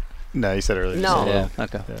 Alvin? No, he said earlier. No. Yeah.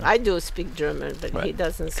 Okay. I do speak German, but he Right.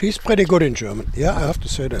 doesn't. He's pretty good in German. Yeah, I have to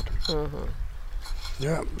say that.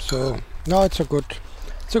 Yeah, so no, it's a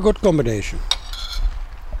good combination.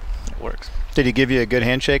 It works. Did he give you a good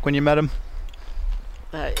handshake when you met him?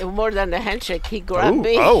 More than a handshake, he grabbed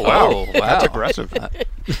me. Oh, wow. Oh, wow. That's aggressive.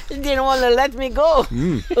 He didn't want to let me go.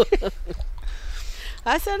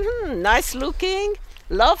 I said, nice looking,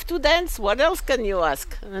 love to dance. What else can you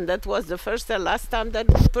ask? And that was the first and last time that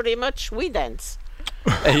pretty much we dance.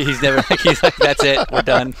 He's like, that's it, we're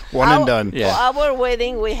done. One and done. Yeah. For our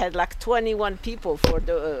wedding, we had like 21 people for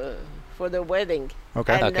the wedding.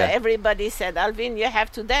 Okay. And Okay. everybody said, Alvin, you have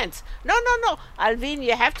to dance. No. Alvin,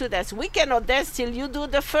 you have to dance. We cannot dance till you do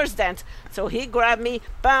the first dance. So he grabbed me,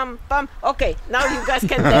 bam, bam. Okay, now you guys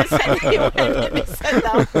can dance. And he went and he sat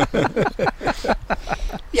down.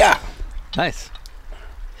 Yeah. Nice.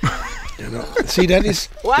 You know, see, that is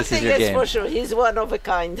One This is thing your is game. for sure, he's one of a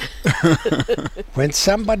kind. when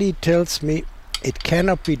somebody tells me it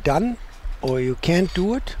cannot be done or you can't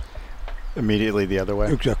do it. Immediately the other way.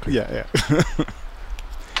 Exactly. Yeah.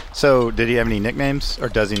 So, did he have any nicknames, or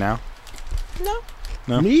does he now?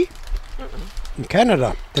 No? Me? In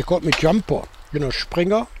Canada, they called me Jumper. You know,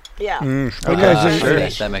 Springer. Yeah. Springer Okay, is in sure.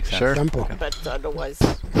 English. That makes sense. Sure. Jumper. But otherwise.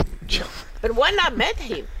 But when I met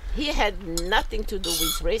him, he had nothing to do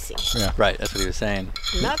with racing. Right, that's what he was saying.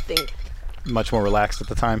 Nothing. Much more relaxed at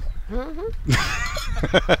the time.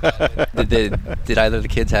 Did either of the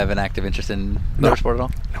kids have an active interest in motorsport at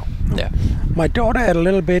all? No. Yeah. My daughter had a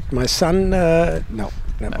little bit. My son, no,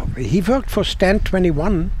 never. He worked for Stand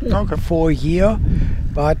 21 for a year,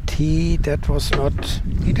 but he didn't Wasn't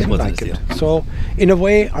like his it. So, in a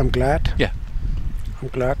way, I'm glad. Yeah. I'm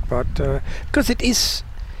glad, but because it is,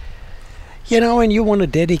 you know, when you want to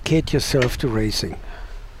dedicate yourself to racing,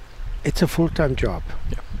 it's a full-time job.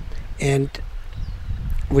 Yeah. And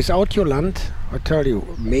without Yolande, I tell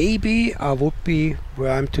you, maybe I would be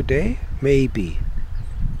where I'm today, maybe.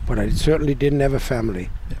 But I certainly didn't have a family.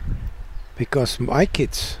 Yeah. Because my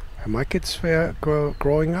kids were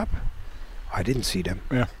growing up, I didn't see them.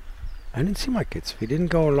 Yeah. I didn't see my kids. We didn't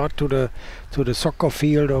go a lot to the soccer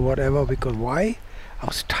field or whatever, because why? I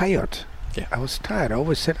was tired. Yeah. I was tired. I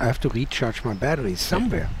always said I have to recharge my batteries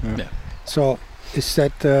somewhere. Yeah. So it's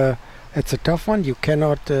it's a tough one. You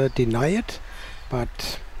cannot deny it,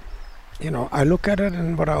 but you know, I look at it,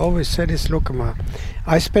 and what I always said is, look,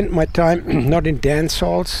 I spent my time not in dance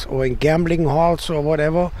halls or in gambling halls or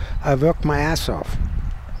whatever. I worked my ass off.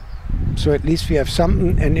 So at least we have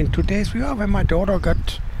something. And in today's when my daughter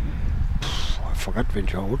got, I forgot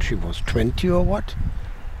how old she was, 20 or what,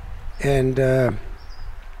 and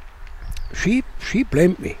she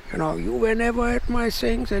blamed me. You know, you were never at my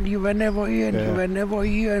things, and you were never here, and you were never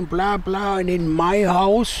here, and blah blah. And in my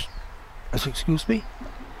house, I said, excuse me.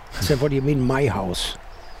 I said, what do you mean my house?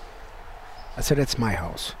 I said, that's my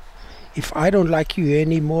house. If I don't like you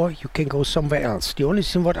anymore, you can go somewhere else. The only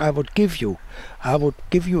thing what I would give you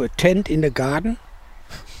a tent in the garden,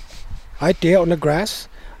 right there on the grass.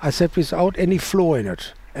 I said, without any floor in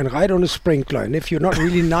it, and right on a sprinkler. And if you're not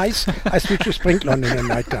really nice, I switch to sprinkler on in the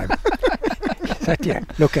nighttime. He said, yeah,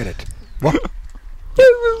 look at it. What?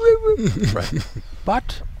 Right.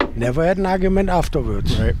 But never had an argument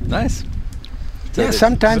afterwards. Right. Nice. So Yeah,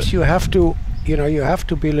 sometimes you have to, you know, you have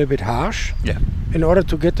to be a little bit harsh Yeah. in order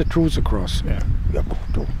to get the truth across. Yeah. Yeah,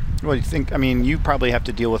 do. Well, you think? I mean, you probably have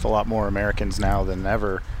to deal with a lot more Americans now than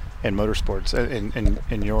ever in motorsports.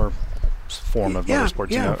 In your form of Yeah,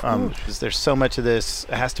 motorsports, yeah, you know, of course. 'cause there's so much of this.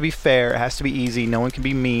 It has to be fair. It has to be easy. No one can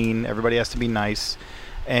be mean. Everybody has to be nice.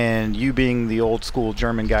 And you being the old school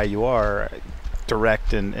German guy you are,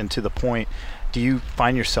 direct and to the point. Do you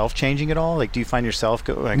find yourself changing at all? Like, do you find yourself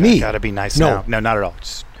go? Like, Me? I gotta be nice No. now. No, not at all.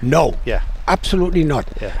 Just, No, yeah, absolutely not.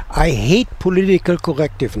 yeah, I hate political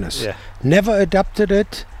correctiveness. yeah. Never adopted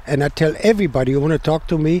it, and I tell everybody who want to talk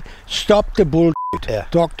to me, stop the bullshit. Yeah.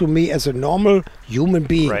 Talk to me as a normal human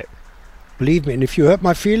being. Right. Believe me, and if you hurt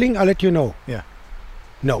my feeling, I'll let you know. Yeah.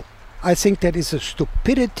 No. I think that is a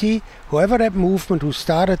stupidity. Whoever that movement who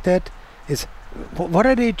started that is, what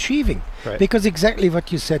are they achieving? Right. Because exactly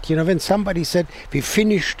what you said, you know, when somebody said, we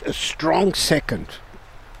finished a strong second.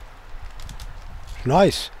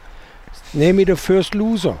 Nice. Name me the first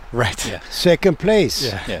loser. Right. Yeah. Second place.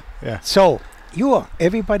 Yeah. Yeah. Yeah. So,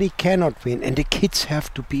 everybody cannot win, and the kids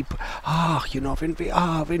have to be, you know,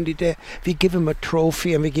 we give him a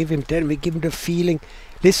trophy, and we give him that, and we give him the feeling.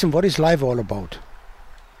 Listen, what is life all about?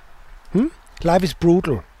 Life is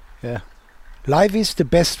brutal. Yeah. Life is the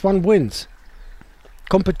best one wins.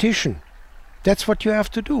 Competition. That's what you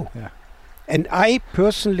have to do. Yeah. And I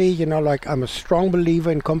personally, you know, like, I'm a strong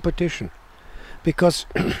believer in competition. Because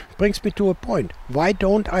brings me to a point. Why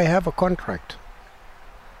don't I have a contract?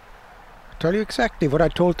 I'll tell you exactly what I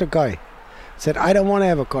told the guy. I said, I don't want to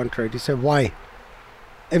have a contract. He said, why?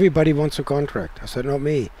 Everybody wants a contract. I said, not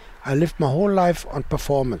me. I lived my whole life on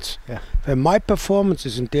performance. Yeah. When my performance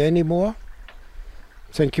isn't there anymore,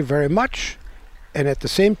 thank you very much. And at the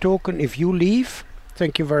same token, if you leave,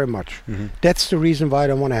 thank you very much. Mm-hmm. That's the reason why I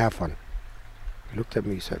don't want to have one. He looked at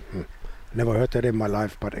me, he said, never heard that in my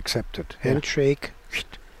life, but accepted. Yeah. Handshake.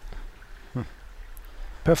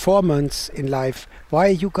 Performance in life. Why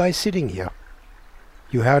are you guys sitting here?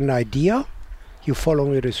 You have an idea, you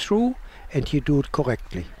follow it through, and you do it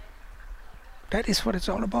correctly. That is what it's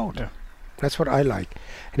all about. Yeah. That's what I like.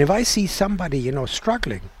 And if I see somebody, you know,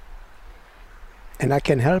 struggling, and I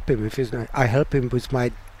can help him, I help him with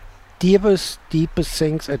my deepest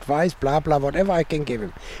things, advice, blah, blah, whatever I can give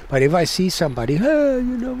him. But if I see somebody, you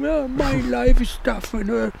know, my life is tough,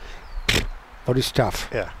 and what is tough?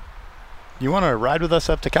 Yeah. You want to ride with us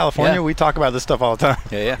up to California? Yeah. We talk about this stuff all the time.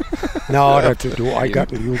 Yeah. No, that to do.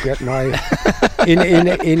 You get my,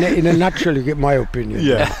 in a nutshell, you get my opinion.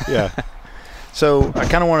 Yeah, yeah. So I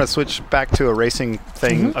kind of want to switch back to a racing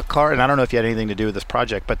thing, a car, and I don't know if you had anything to do with this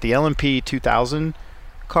project, but the LMP 2000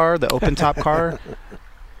 car, the open top car,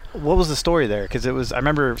 what was the story there? Because I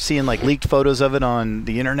remember seeing like leaked photos of it on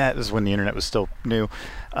the internet. This is when the internet was still new.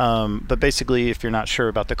 But basically, if you're not sure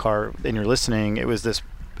about the car and you're listening, it was this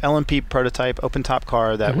LMP prototype open top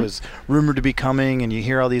car that was rumored to be coming, and you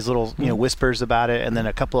hear all these little whispers about it, and then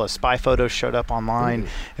a couple of spy photos showed up online,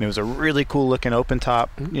 and it was a really cool looking open top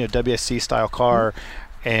WSC style car,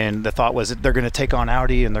 and the thought was that they're going to take on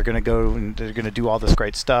Audi, and they're going to go and they're going to do all this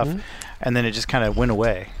great stuff, and then it just kind of went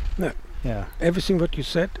away. No. Yeah. Everything what you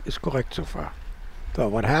said is correct so far. So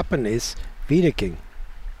what happened is Wiedeking,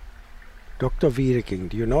 Dr. Wiedeking,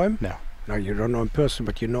 do you know him? No. No, you don't know him in person,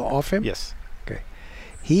 but you know of him? Yes.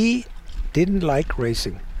 He didn't like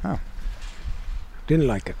racing. Oh. Didn't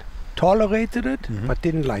like it. Tolerated it, Mhm. but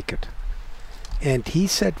didn't like it. And he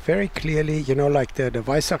said very clearly, you know, like the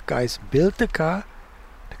Vasek guys built the car.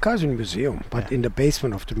 The car's in a museum, but Yeah. in the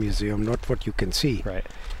basement of the museum, not what you can see. Right.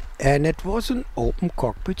 And it was an open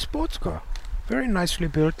cockpit sports car. Very nicely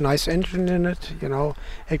built, nice engine in it, you know.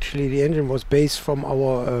 Actually, the engine was based from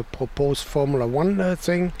our proposed Formula One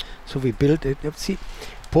thing, so we built it. See,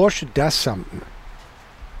 Porsche does something,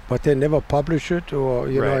 but they never publish it, or,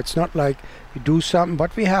 you know, Right. it's not like we do something,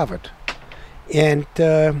 but we have it. And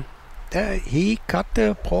he cut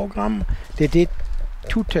the program. They did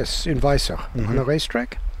 2 tests in Weissach on a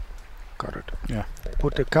racetrack. Got it. Yeah.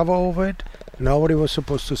 Put the cover over it. Nobody was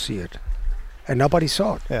supposed to see it. And nobody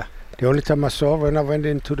saw it. Yeah. The only time I saw when I went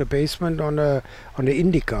into the basement on the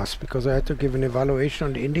Indy cars, because I had to give an evaluation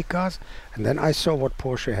on the Indy cars, and then I saw what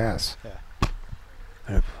Porsche has.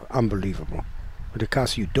 Unbelievable. The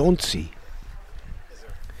cars you don't see.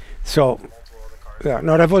 So, yeah,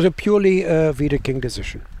 no, that was a purely Wiedeking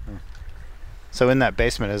decision. So in that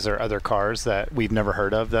basement, is there other cars that we've never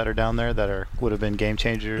heard of that are down there that would have been game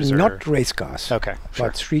changers? Not race cars. Okay, sure.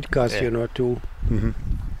 But street cars, too. Mm-hmm.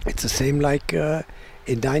 It's the same like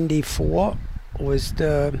in 94 was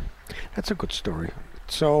the... That's a good story.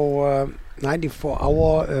 So 94,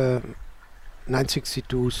 our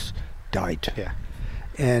 962s died. Yeah.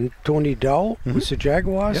 And Tony Dow with the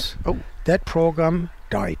Jaguars, that program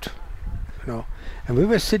died. And we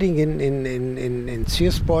were sitting in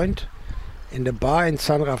Sears Point, in the bar in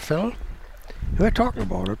San Rafael. We were talking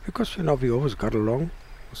about it because, we always got along.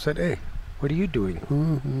 I said, hey, what are you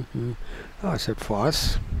doing? Oh, I said, for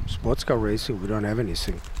us, sports car racing, we don't have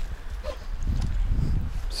anything.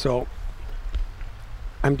 So,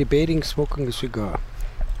 I'm debating smoking a cigar.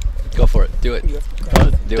 Go for it. Do it.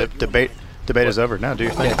 Do it. Debate is over now. Do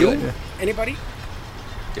your thing. Yeah, do it. Yeah. Anybody? Do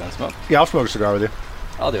you want to smoke? Yeah, I'll smoke a cigar with you.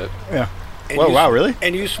 I'll do it. Yeah. Whoa, wow, really?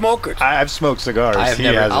 And you smoke it? I've smoked cigars.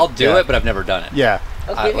 I'll do it, but I've never done it. Yeah.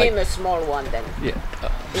 I'll give him a small one then. Yeah.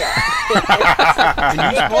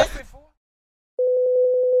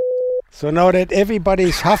 So now that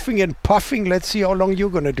everybody's huffing and puffing, let's see how long you're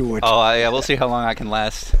going to do it. Oh, yeah, we'll see how long I can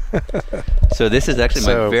last. So this is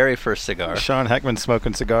actually my very first cigar. Sean Heckman's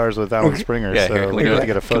smoking cigars with Alwin Springer. Yeah, so here, can we do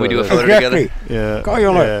get a photo. Can we do a of photo this. together?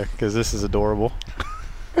 Yeah, because this is adorable.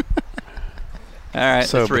 All right,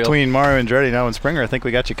 so that's real. between Mario Andretti and Alwin Springer, I think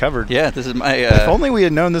we got you covered. Yeah, this is my... if only we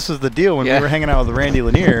had known this was the deal when we were hanging out with Randy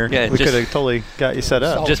Lanier, we could have totally got you set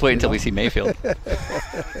up. Just wait until we see Mayfield.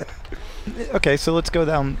 Okay, so let's go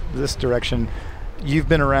down this direction. You've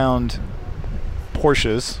been around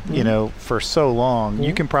Porsches, for so long.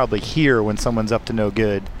 You can probably hear when someone's up to no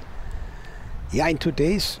good. Yeah, in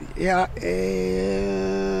today's,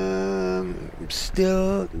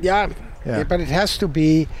 still, yeah, but it has to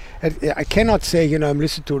be. I cannot say, I'm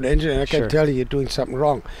listening to an engine and I can tell you you're doing something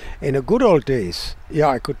wrong. In the good old days,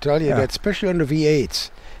 I could tell you that, especially on the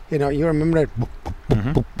V8s. You remember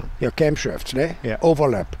that your camshafts, ne? Yeah.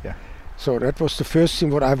 Overlap. Yeah. So that was the first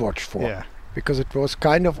thing what I watched for. Yeah. Because it was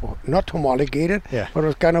kind of not homologated, but it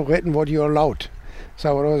was kind of written what you allowed.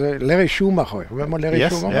 So it was Larry Schumacher. Remember Larry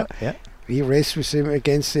Schumacher? Yeah. We raced with him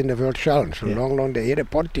against in the World Challenge. A long day. He had a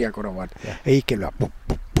Pontiac or what. Yeah. He came up.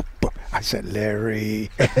 I said, Larry.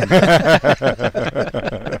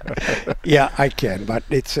 Yeah, I can, but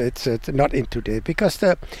it's not in today because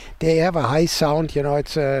they have a high sound.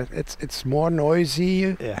 It's more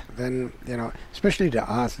noisy than especially the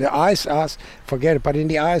R's. The ISRs, forget it. But in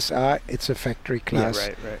the ISR, it's a factory class.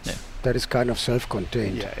 Yeah, right. Yeah. That is kind of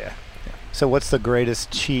self-contained. Yeah. So what's the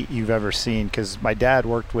greatest cheat you've ever seen? Because my dad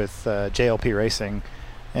worked with JLP Racing,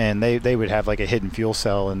 and they would have like a hidden fuel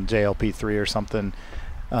cell in JLP3 or something.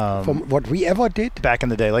 From what we ever did back in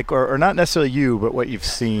the day, like or not necessarily you, but what you've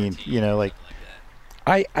seen, like.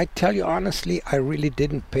 I tell you honestly, I really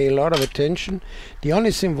didn't pay a lot of attention. The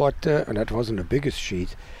only thing and that wasn't the biggest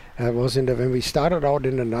cheat, was when we started out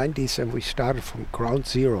in the 90s and we started from ground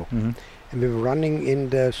zero. Mm-hmm. And we were running in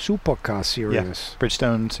the supercar series. Yeah,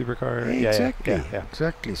 Bridgestone supercar. Exactly. Yeah.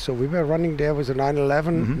 Exactly. So we were running there with a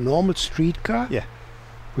 911 normal street car. Yeah.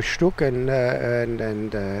 With Stuck and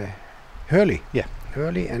Hurley. Yeah.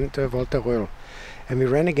 Hurley and Walter Röhrl. And we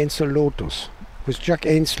ran against the Lotus with Jack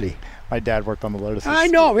Ainsley. My dad worked on the Lotus. I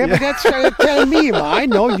know, but that's tell me. I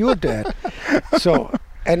know your dad. So,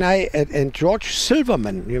 and George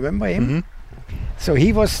Silverman, you remember him? Mm-hmm. So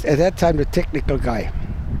he was at that time the technical guy.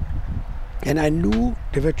 And I knew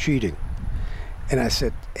they were cheating. And I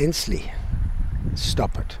said, Ainsley,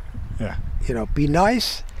 stop it. Yeah. Be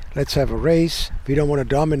nice. Let's have a race. We don't want to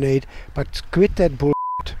dominate, but quit that bull.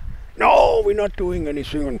 No, we're not doing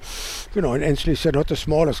anything. And, and Ainsley said, not the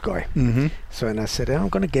smallest guy. Mm-hmm. So, and I said, I'm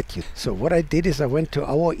going to get you. So what I did is I went to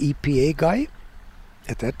our EPA guy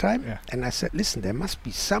at that time, and I said, listen, there must be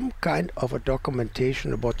some kind of a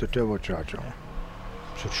documentation about the turbocharger. I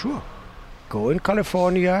said, sure. Go in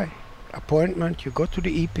California, appointment, you go to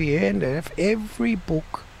the EPA, and they have every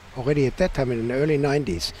book, already at that time in the early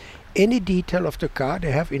 90s, any detail of the car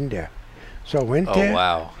they have in there. So I went there. Oh,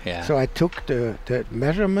 wow. Yeah. So I took the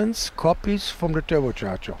measurements, copies from the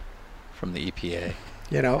turbocharger. From the EPA.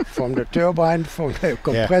 From the turbine, from the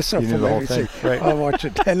compressor, from everything. Right. I watched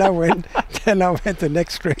it. Then I went the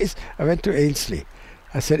next race. I went to Ainsley.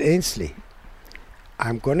 I said, Ainsley,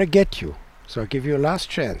 I'm going to get you. So I give you a last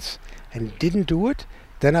chance. And he didn't do it.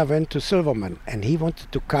 Then I went to Silverman, and he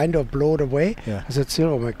wanted to kind of blow it away. Yeah. I said,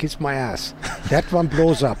 Silverman, kiss my ass. That one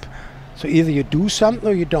blows up. So either you do something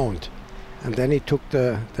or you don't. And then he took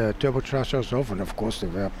the turbochargers off, and of course they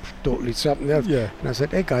were totally something else. Yeah. And I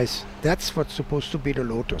said, hey guys, that's what's supposed to be the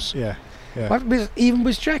Lotus. Yeah. Yeah. But even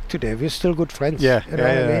with Jack today, we're still good friends. Yeah. You know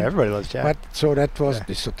what I mean? Everybody loves Jack. But so that was Yeah.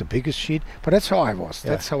 this not the biggest sheet, but that's how I was.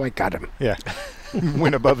 Yeah. That's how I got him. Yeah.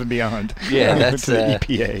 Went above and beyond. Yeah, Went that's, to the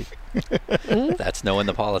EPA. That's knowing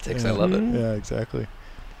the politics. I love it. Yeah, exactly.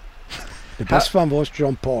 The best one was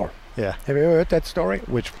John Paul. Yeah. Have you ever heard that story?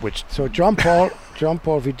 Which So John Paul,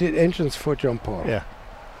 we did engines for John Paul. yeah.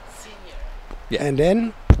 Yeah. And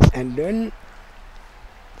then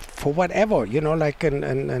for whatever, you know, like an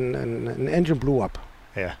engine blew up.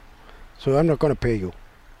 Yeah. So I'm not going to pay you.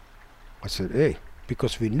 I said, hey,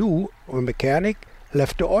 because we knew a mechanic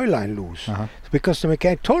left the oil line loose. Uh-huh. Because the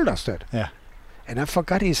mechanic told us that. Yeah. And I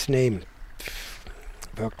forgot his name.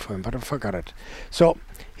 Worked for him, but I forgot it. So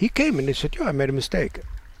he came and he said, I made a mistake.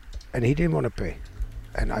 And he didn't want to pay.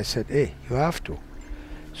 And I said, hey, you have to.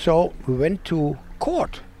 So we went to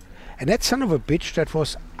court. And that son of a bitch, that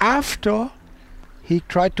was after he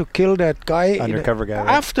tried to kill that guy. Undercover guy. Right?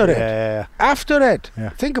 After that. Yeah. After that. Yeah.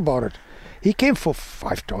 Think about it. He came for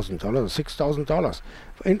 $5,000, $6,000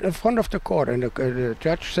 in front of the court. And the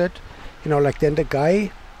judge said, you know, like then the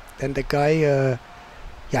guy,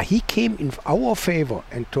 he came in our favor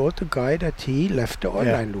and told the guy that he left the oil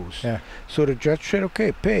line loose. Yeah. So the judge said,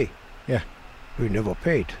 okay, pay. Yeah. We never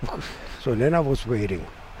paid. So then I was waiting.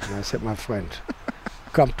 And I said, my friend,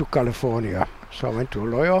 come to California. So I went to a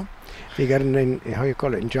lawyer. We got how you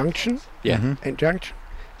call it, injunction? Yeah. Mhm. Injunction.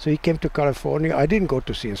 So he came to California. I didn't go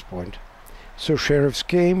to Sears Point. So sheriffs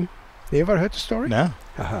came. You ever heard the story? No.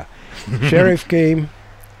 Sheriff came,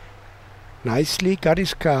 nicely got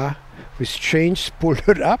his car, with change, pulled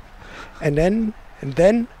it up, and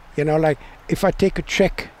then, you know, like, if I take a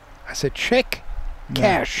check, I said, check,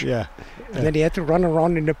 cash. Yeah. And then he had to run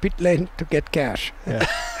around in the pit lane to get cash. Yeah.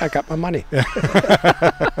 I got my money.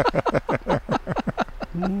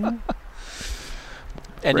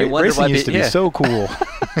 And you wonder Racing why used to be so cool.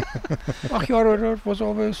 It was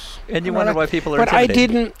always. And you know, wonder like- why people are But I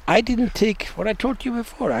intimidated. didn't take what I told you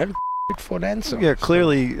before. I had for an answer. Yeah,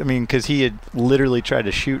 clearly, I mean, because he had literally tried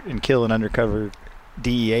to shoot and kill an undercover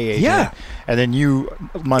DEA agent. Yeah. And then you,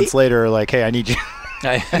 months later, are like, hey, I need you.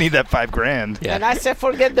 I I- need that $5,000. Yeah. And I said,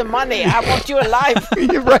 forget the money. I want you alive.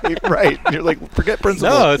 You're right. You're like, forget principle.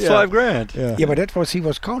 No, it's yeah. $5,000. Yeah. Yeah, but that was he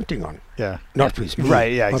was counting on. Yeah. Not with me.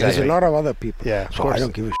 Right, yeah, But there's exactly. a lot of other people. Yeah, of So course. I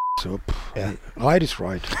don't give a so Yeah. right is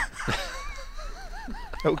right.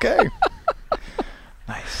 Okay.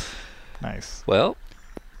 Nice. Well,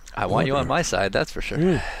 I want you on my side, that's for sure.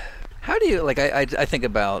 Mm. How do you, like, I think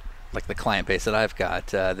about, like, the client base that I've got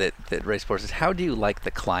that race horses. How do you like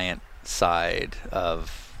the client side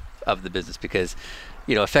of the business? Because,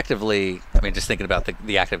 you know, effectively, I mean, just thinking about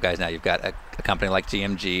the active guys now, you've got a company like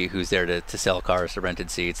GMG who's there to sell cars to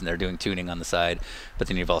rented seats, and they're doing tuning on the side. But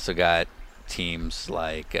then you've also got teams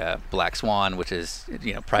like Black Swan, which is,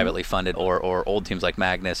 you know, privately funded, or old teams like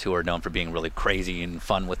Magnus, who are known for being really crazy and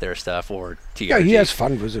fun with their stuff, or TRG. Yeah, he has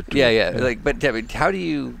fun with it too. Yeah. Like, but David, how do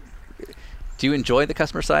you enjoy the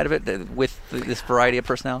customer side of it with this variety of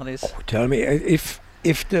personalities? Tell me if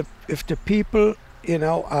the people, you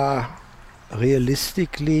know, are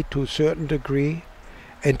realistically to a certain degree,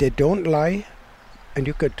 and they don't lie, and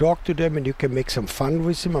you can talk to them and you can make some fun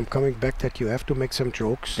with them. I'm coming back that you have to make some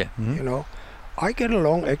jokes. Yeah. Mhm. You know, I get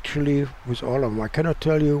along actually with all of them. I cannot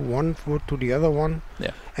tell you one foot to the other one.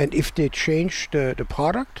 Yeah. And if they change the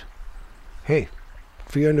product, hey,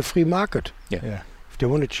 we're in a free market. Yeah. If they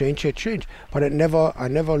want to change, they change. But I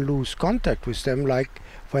never lose contact with them. Like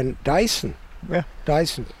when Dyson,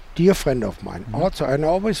 dear friend of mine. Mhm. Also, and I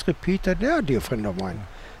always repeat that they're a dear friend of mine.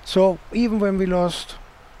 So even when we lost,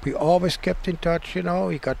 we always kept in touch. You know,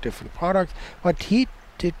 he got different products, but he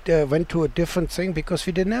went to a different thing because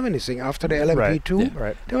we didn't have anything after the LMP2. Right.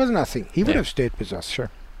 Right. There was nothing. He would Yeah. have stayed with us. Sure.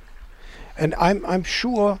 And I'm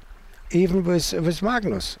sure, even with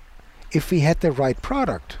Magnus, if we had the right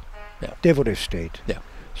product, Yeah. they would have stayed. Yeah.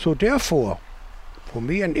 So therefore, for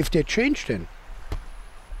me, and if they change, then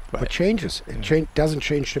what changes? It doesn't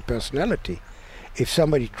change the personality. If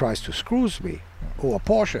somebody tries to screws me, or a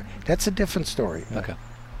Porsche, that's a different story. Okay.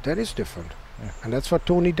 That is different. Yeah. And that's what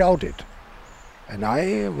Tony Dow did. And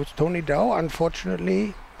I, with Tony Dow,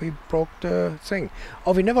 unfortunately, we broke the thing.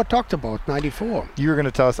 Oh, we never talked about 94. You were going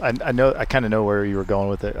to tell us. I kind of know where you were going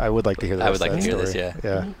with it. I would like to hear that. I would like to hear this, yeah.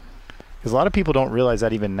 Yeah. Because a lot of people don't realize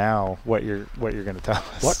that even now what you're going to tell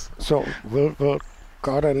us. What? So we'll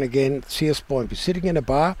got on again, Sears Point. We're sitting in a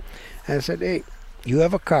bar, and I said, hey, you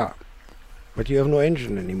have a car, but you have no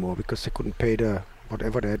engine anymore because they couldn't pay the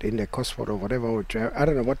whatever they had in there, Cosworth or whatever, which I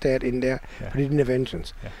don't know what they had in there, but they didn't have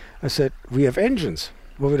engines. Yeah. I said, we have engines,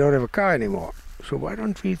 but we don't have a car anymore. So why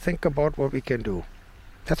don't we think about what we can do?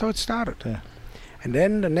 That's how it started. Yeah. And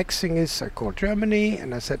then the next thing is I called Germany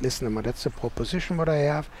and I said, listen, that's the proposition what I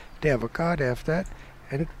have. They have a car, they have that.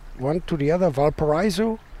 And one to the other,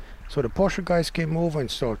 Valparaiso. So the Porsche guys came over,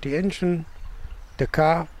 installed the engine. The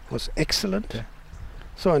car was excellent. Yeah.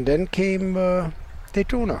 So and then came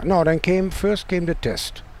Daytona. No, then first came the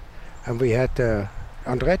test. And we had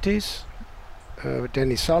Andretti's,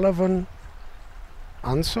 Danny Sullivan,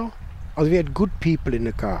 Anso. Oh, we had good people in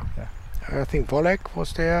the car. Yeah. I think Polak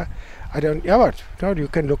was there. No, you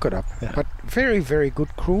can look it up. Yeah. But very, very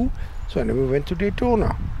good crew. So then we went to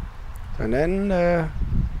Daytona. And then,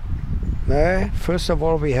 first of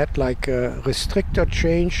all, we had like a restrictor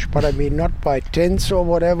change, but I mean not by tenths or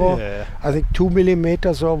whatever. Yeah. I think 2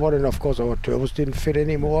 millimeters or what, and of course our turbos didn't fit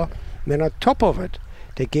anymore. And then on top of it,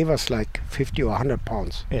 they gave us like 50 or 100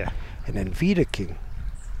 pounds. Yeah. And then Wiedeking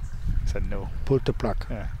Said no. pulled the plug.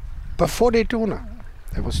 Yeah. Before Daytona.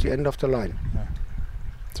 That was the end of the line. Yeah.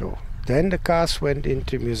 So then the cars went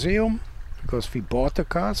into museum because we bought the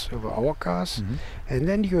cars, they were our cars. Mhm. And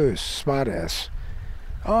then you smart ass.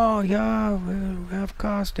 Oh yeah, we have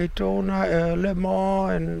cars, Daytona, Le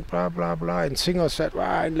Mans and blah blah blah. And Singer said,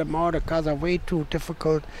 well, in Le Mans the cars are way too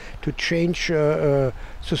difficult to change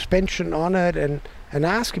suspension on it. And I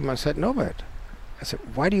asked him, I said, no, but I said,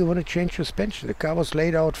 why do you want to change suspension? The car was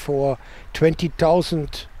laid out for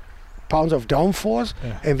 20,000 pounds of downforce,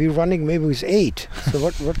 and we're running maybe with 8. So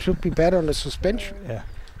what should be better on the suspension? Yeah.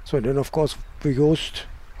 So then of course we used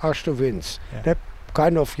Arch to Wins. Yeah. That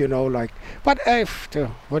kind of, like, but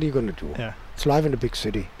what are you going to do? Yeah. It's live in the big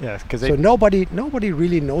city. Yeah. Because So nobody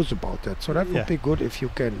really knows about that. So that Yeah. would be good if you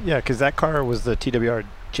can. Yeah, because that car was the TWR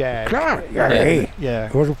Jag. Klar, yeah, Yeah. hey, Yeah.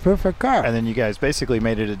 it was a perfect car. And then you guys basically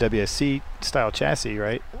made it a WSC style chassis,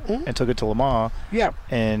 right? Mhm. And took it to Le Mans, Yeah,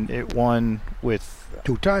 and it won with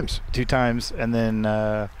 2 times. 2 times, and then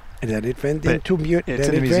And then it went But into it's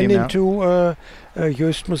in the museum now.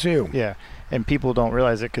 Joest Museum. yeah, and people don't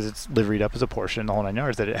realize it because it's liveried up as a Porsche in the whole 9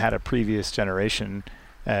 yards that it had a previous generation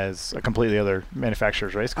as a completely other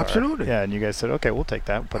manufacturer's race car. Absolutely. Yeah, and you guys said, okay, we'll take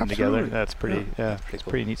that, put them together. Absolutely. That's pretty, yeah, Pretty it's a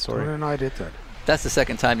cool. pretty neat So story. then I did that. That's the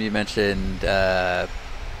second time you mentioned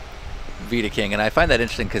Wiedeking, and I find that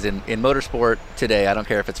interesting because in motorsport today, I don't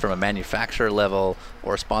care if it's from a manufacturer level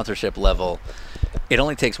or a sponsorship level, it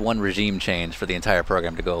only takes one regime change for the entire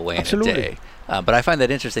program to go away Absolutely. in a day. But I find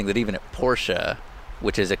that interesting that even at Porsche,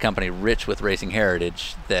 which is a company rich with racing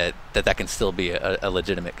heritage, that can still be a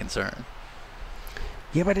legitimate concern.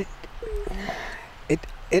 Yeah, but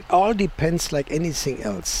it all depends like anything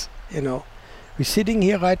else. We're sitting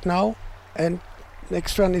here right now, and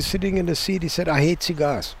next one is sitting in the seat. He said, I hate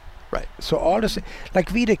cigars. Right. So all this,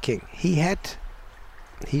 like Wiedeking, he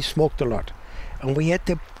smoked a lot. And we had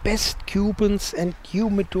the best Cubans and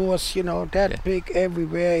humidors, that Yeah. big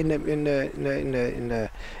everywhere in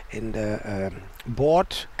the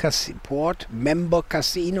board member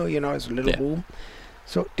casino, it's a little Yeah. room.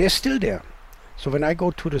 So they're still there. So when I go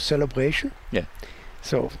to the celebration, Yeah.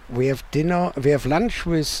 so we have dinner, we have lunch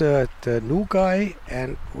with the new guy,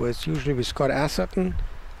 and usually with Scott Atherton,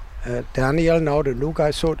 Daniel, now the new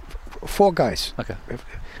guy. So 4 guys. Okay.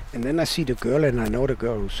 And then I see the girl, and I know the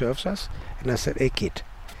girl who serves us. And I said, hey kid,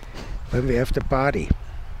 when we have the party,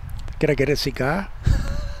 can I get a cigar?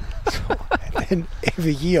 So, and then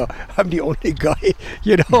every year, I'm the only guy,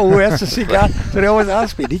 who has a cigar. So they always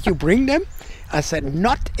ask me, did you bring them? I said,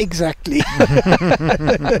 not exactly.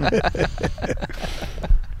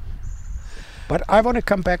 But I want to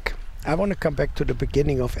come back to the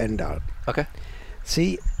beginning of ANDIAL. Okay.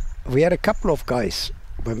 See, we had a couple of guys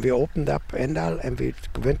when we opened up ANDIAL and we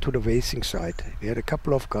went to the racing side. We had a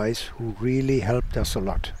couple of guys who really helped us a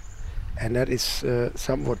lot, and that is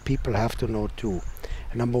something what people have to know too.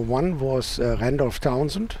 Number 1 was Randolph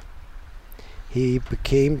Townsend. He had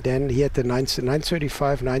the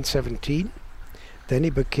 935, 917. Then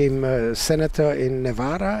he became a senator in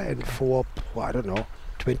Nevada, and for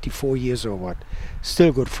 24 years or what,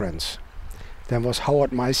 still good friends. Then was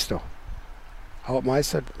Howard Meister. Howard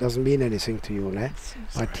Meister doesn't mean anything to you, ne?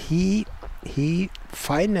 But he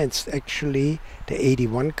financed actually the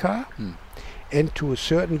 81 car, and to a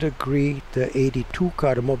certain degree the 82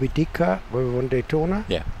 car, the Moby Dick car, where we won Daytona.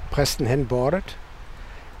 Yeah. Preston Hen bought it.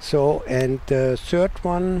 So, and the third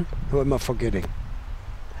one, who am I forgetting?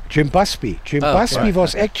 Jim Busby. Jim Busby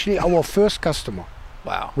was actually our first customer,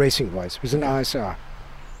 Wow. racing-wise, with an ISR.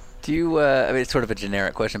 Do you, I mean, it's sort of a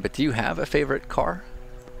generic question, but do you have a favorite car?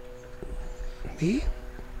 Me?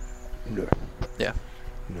 No. Yeah.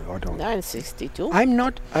 No, I don't. 962. I'm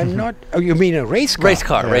not. Oh, you mean a race car? Race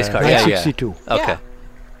car. Yeah, yeah. 962. Okay.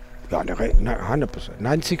 Yeah, 100%.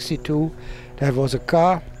 962. That was a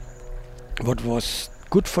car. What was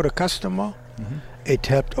good for the customer. It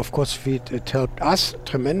helped, of course, it helped us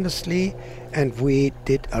tremendously, and we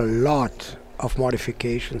did a lot of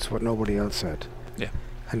modifications what nobody else had. Yeah.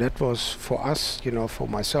 And that was for us, for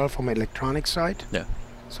myself, from electronic side. Yeah.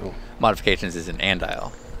 So Modifications is an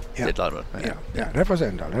ANDIAL. Yeah. Did a lot of it. yeah, that was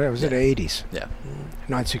ANDIAL. That was in the 80s. Yeah.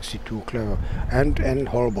 962, clever. And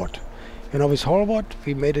Holbot. With Holbot,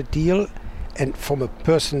 we made a deal, and from a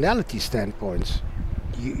personality standpoint,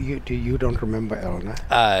 you don't remember Al, no?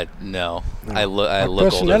 No. No. I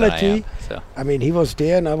look older than I personality, am. So. I mean, he was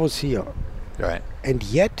there and I was here. Right. And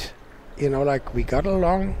yet, we got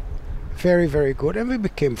along very, very good, and we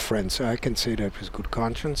became friends. So I can say that with good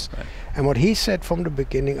conscience. Right. And what he said from the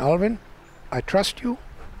beginning, Alwin, I trust you.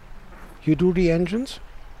 You do the engines,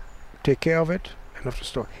 take care of it, end of the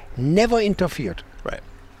story. Never interfered. Right.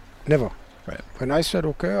 Never. Right. When I said,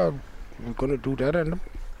 okay, I'm going to do that, and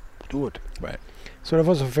do it. Right. So that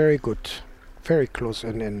was a very good, very close,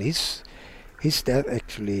 and his death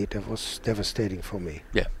actually, that was devastating for me.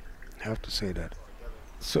 Yeah. I have to say that.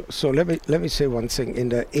 So let me say one thing. In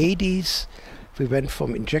the 80s, we went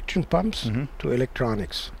from injection pumps to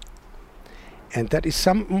electronics. And that is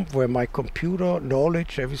something where my computer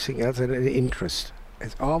knowledge, everything else, and an interest.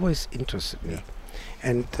 It's always interested me.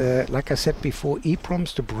 And like I said before,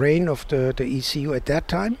 EEPROM's the brain of the ECU at that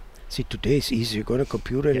time. See, today it's easy. You go to a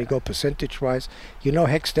computer and you go percentage-wise.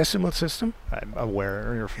 Hexadecimal system? I'm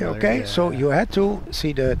aware. You're familiar. Okay, Yeah. so you had to,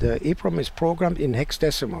 see, the EEPROM is programmed in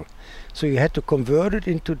hexadecimal. So you had to convert it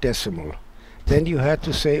into decimal. Then you had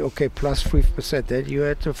to say, okay, plus 3%. Then you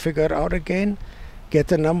had to figure it out again, get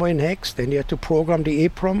the number in hex. Then you had to program the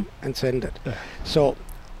EEPROM and send it. So,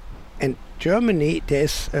 in Germany,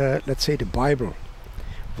 there's, let's say, the Bible,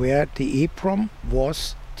 where the EEPROM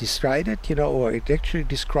was decided, or it actually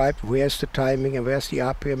described where's the timing and where's the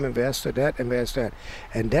RPM and where's the that and where's that.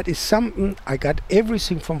 And that is something, I got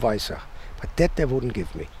everything from Weiser, but that they wouldn't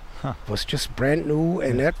give me. It was just brand new,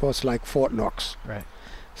 and that was like Fort Knox. Right.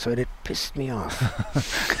 So that pissed me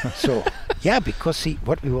off. So, yeah, because see,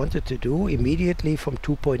 what we wanted to do immediately from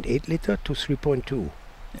 2.8 liter to 3.2.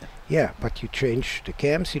 Yeah, but you change the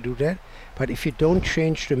cams, you do that. But if you don't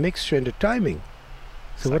change the mixture and the timing,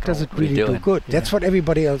 so what does it really do good? Yeah. That's what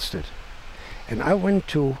everybody else did. And I went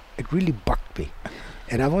to, it really bugged me.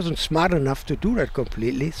 And I wasn't smart enough to do that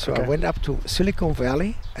completely. So I went up to Silicon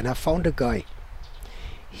Valley and I found a guy.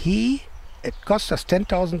 It cost us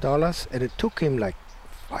 $10,000 and it took him like,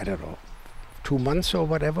 I don't know, 2 months or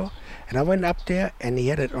whatever. And I went up there and he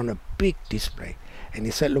had it on a big display. And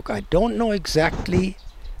he said, look, I don't know exactly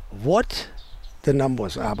what the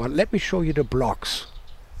numbers are, but let me show you the blocks.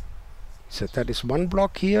 So that is one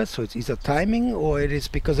block here, so it's either timing or it is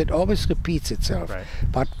because it always repeats itself. Right.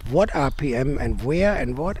 But what RPM and where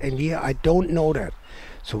and what and here, I don't know that.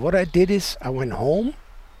 So what I did is I went home,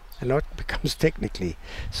 and now it becomes technically.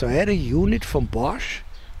 So I had a unit from Bosch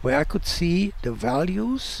where I could see the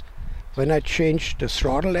values when I changed the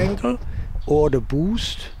throttle angle or the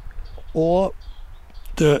boost or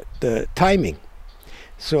the timing.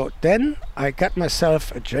 So then I got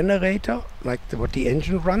myself a generator, like what the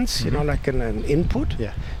engine runs, like an input.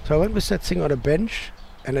 Yeah. So I went with that thing on a bench,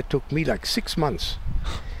 and it took me like 6 months.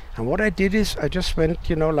 And what I did is I just went,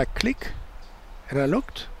 like click, and I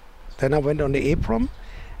looked. Then I went on the EEPROM,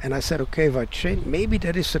 and I said, okay, if I change, maybe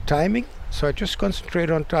that is the timing. So I just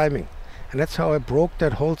concentrated on timing. And that's how I broke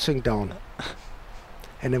that whole thing down.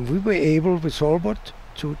 And then we were able with Holbot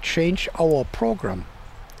to change our program.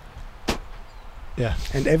 Yeah.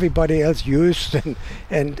 And everybody else used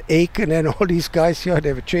and Aiken and all these guys here,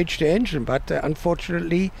 they changed the engine, but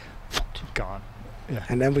unfortunately, Gone. Yeah.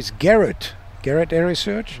 And then with Garrett Air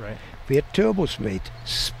Research, Right. we had turbos made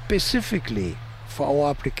specifically for our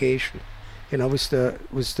application. With the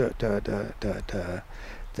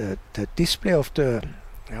display of the,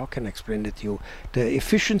 how can I explain it to you? The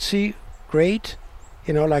efficiency grade,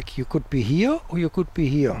 like you could be here or you could be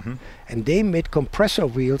here. And they made compressor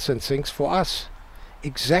wheels and things for us,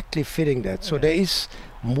 exactly fitting that. So there is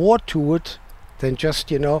more to it than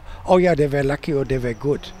just, oh yeah, they were lucky or they were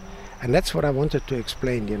good. And that's what I wanted to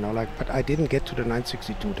explain, but I didn't get to the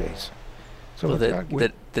 962 days. So well,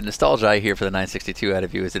 the nostalgia I hear for the 962 out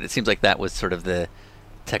of you is that it seems like that was sort of the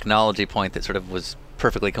technology point that sort of was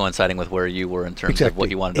perfectly coinciding with where you were in terms of what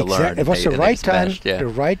you wanted to learn. It was the right time, yeah. the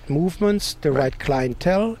right movements, the right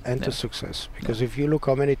clientele, and the success. Because if you look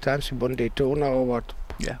how many times we won Daytona or what.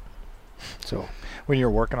 Yeah. So when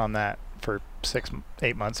you're working on that for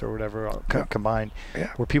 8 months or whatever Yeah. combined.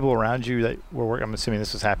 Yeah. Were people around you that were working? I'm assuming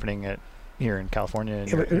this was happening here in California.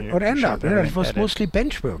 It was mostly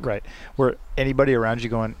bench work. Right. Were anybody around you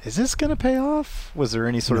going, is this going to pay off? Was there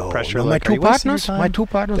any sort of pressure? No, like, my are you wasting your my time? two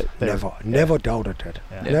partners, They- never doubted that.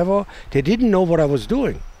 Yeah. Never. They didn't know what I was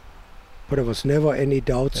doing, but there was never any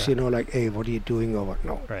doubts. Yeah. Like, hey, what are you doing or what?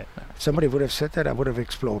 No. Right. If somebody would have said that, I would have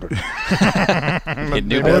exploded. You knew I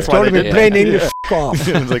would have that's why told him they in did plain it. English, f*** off.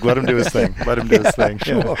 It's like, let him do his thing. Let him do his thing.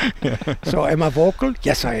 Sure. So am I vocal?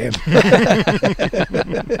 Yes, I am.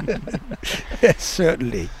 Yes,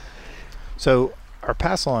 certainly. So our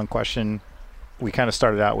pass along question, we kind of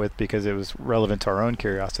started out with because it was relevant to our own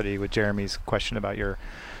curiosity with Jeremy's question about your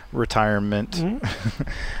retirement.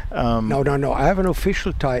 No. I have an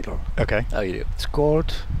official title. Okay. Oh, you do. It's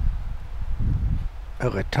called a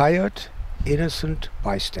retired innocent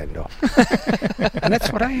bystander. And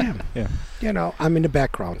that's what I am. Yeah. I'm in the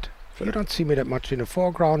background. You don't see me that much in the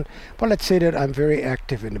foreground, but let's say that I'm very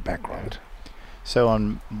active in the background. So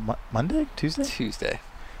on Monday, Tuesday? Tuesday.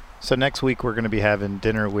 So next week we're going to be having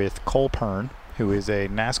dinner with Cole Pern, who is a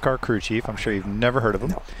NASCAR crew chief. I'm sure you've never heard of him.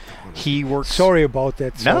 No. He works. Sorry about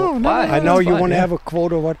that. No, no. I know that's you fine, want to yeah. have a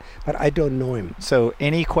quote or what, but I don't know him. So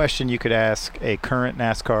any question you could ask a current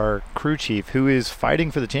NASCAR crew chief who is fighting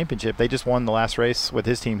for the championship. They just won the last race with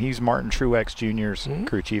his team. He's Martin Truex Jr.'s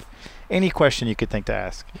crew chief. Any question you could think to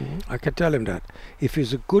ask. I can tell him that. If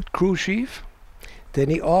he's a good crew chief, then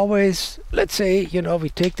he always, let's say, we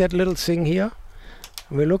take that little thing here,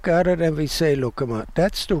 we look at it and we say, look, come on,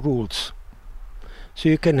 that's the rules. So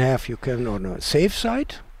you can on a safe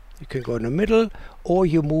side, you can go in the middle, or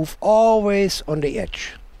you move always on the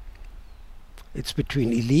edge. It's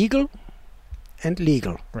between illegal and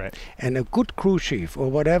legal. Right. And a good crew chief or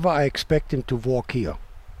whatever, I expect him to walk here.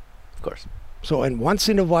 Of course. So, and once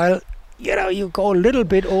in a while, you go a little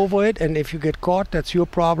bit over it, and if you get caught, that's your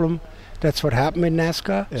problem. That's what happened in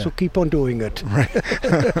NASCAR, so keep on doing it.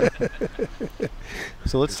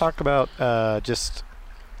 So let's talk about just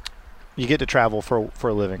you get to travel for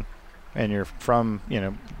a living, and you're from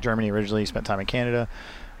Germany originally. You spent time in Canada.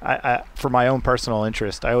 I for my own personal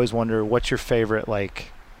interest, I always wonder what's your favorite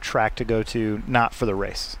track to go to, not for the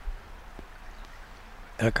race.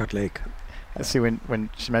 Elkhart Lake. See, when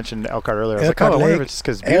she mentioned Elkhart earlier, I was Elkhart like, I wonder Lake, if it's just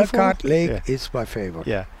because it's beautiful. Elkhart Lake Yeah. is my favorite.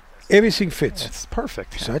 Yeah, Everything fits. it's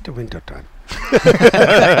perfect. Besides the winter time. And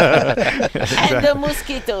the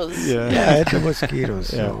mosquitoes. Yeah, and the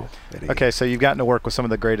mosquitoes. Yeah. So very Okay, so you've gotten to work with some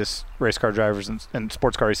of the greatest race car drivers in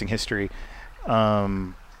sports car racing history.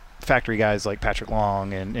 Factory guys like Patrick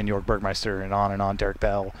Long and Jörg Bergmeister and on, Derek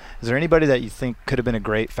Bell. Is there anybody that you think could have been a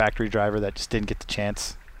great factory driver that just didn't get the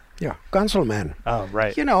chance? Yeah, Gunselman. Oh,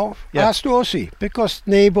 right. Yeah. Yeah. because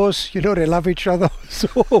neighbors, they love each other.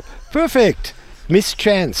 So, perfect.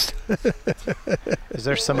 Mischance. Is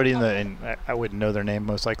there somebody and I wouldn't know their name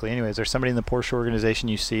most likely anyway, is there somebody in the Porsche organization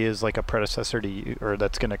you see as like a predecessor to you, or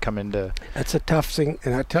that's going to come into? That's a tough thing.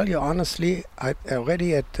 And I tell you honestly, I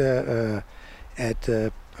already at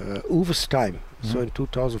Uwe's time, so in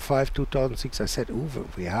 2005, 2006, I said, Uwe,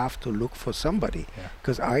 we have to look for somebody,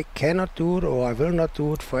 because I cannot do it, or I will not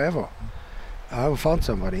do it forever. I haven't found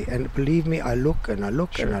somebody, and believe me, I look and I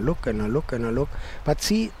look and I look and I look and I look. But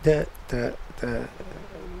see, the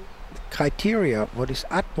criteria, what is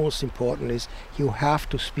utmost important is you have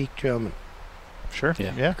to speak German. Sure.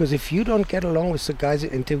 Yeah. Because if you don't get along with the guys,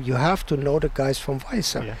 you have to know the guys from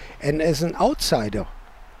Weiser. Yeah. And as an outsider,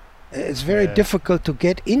 it's very difficult to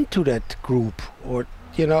get into that group, or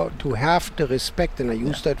to have the respect. And I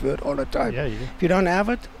use that word all the time. Yeah, you do. If you don't have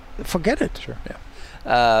it, forget it. Sure.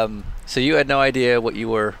 So you had no idea what you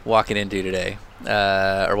were walking into today,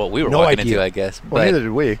 or what we were No walking idea. into, I guess. Well, But neither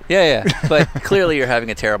did we. yeah. But clearly you're having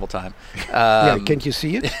a terrible time. Yeah, can't you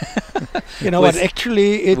see it? You know with- what?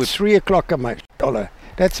 Actually, it's with- 3 o'clock. I'm like, $1.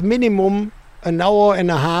 That's minimum an hour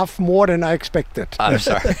and a half more than I expected. I'm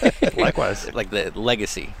sorry. Likewise. Like the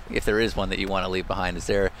legacy, if there is one that you want to leave behind, is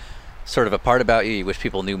there sort of a part about you wish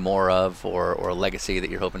people knew more of, or a legacy that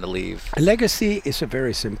you're hoping to leave? A legacy is a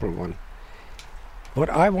very simple one. What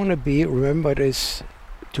I want to be remembered is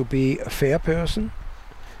to be a fair person.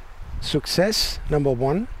 Success, number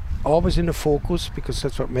one, always in the focus, because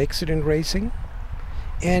that's what makes it in racing.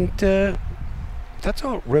 And that's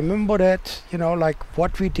all. Remember that, like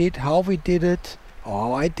what we did, how we did it, or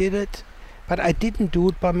how I did it. But I didn't do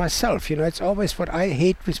it by myself. It's always what I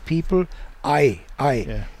hate with people. I.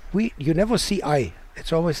 Yeah. You never see I.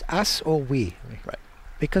 It's always us or we. Right.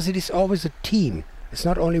 Because it is always a team. It's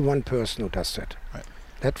not only one person who does that. Right.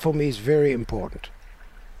 That for me is very important.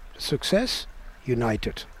 Success,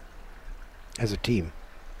 united as a team.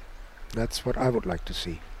 That's what I would like to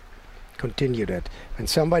see. continue that. When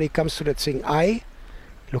somebody comes to that thing,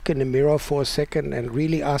 look in the mirror for a second and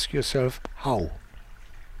really ask yourself, how?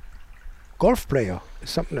 Golf player is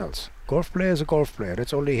something else. Golf player is a golf player.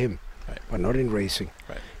 That's only him, but not in racing.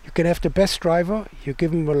 Right. You can have the best driver, you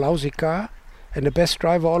give him a lousy car, and the best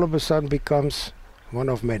driver all of a sudden becomes one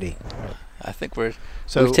of many. I think we've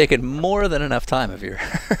taken more than enough time of yours.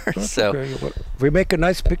 So Okay, well, we make a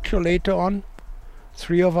nice picture later on,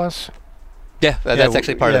 3 of us. yeah, that's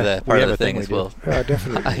actually part of the have a thing thing as we well. Yeah,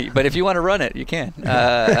 definitely. But if you want to run it, you can.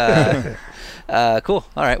 Cool.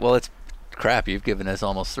 All right. Well, it's crap. You've given us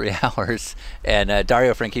almost 3 hours, and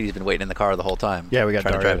Dario Franchitti's been waiting in the car the whole time. Yeah, we got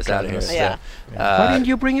trying to Dario drive us out of here. driving us. Yeah. Why didn't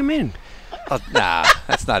you bring him in? Nah,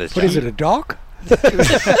 that's not his What job. is it, a dog?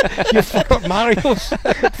 You forgot Mario's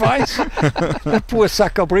advice? That poor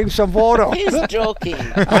sucker, bring some water. He's joking.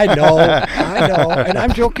 I know, and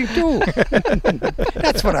I'm joking too.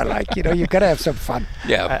 That's what I like, you gotta have some fun.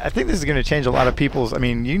 Yeah. I think this is going to change a lot of people's. I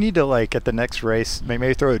mean, you need to at the next race,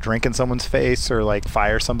 maybe throw a drink in someone's face or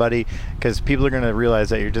fire somebody, because people are going to realize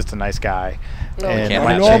that you're just a nice guy, and it I'm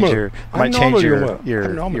might normal. change your I'm normal, your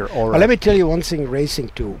I'm normal. your aura. Well, let me tell you one thing, racing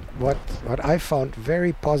too. What I found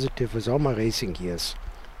very positive with all my racing years,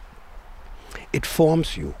 it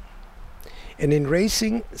forms you. And in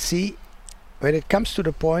racing, see, when it comes to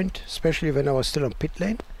the point, especially when I was still on pit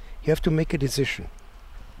lane, you have to make a decision.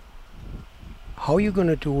 How you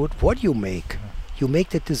gonna do it? What you make? You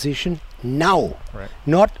make that decision now. Right.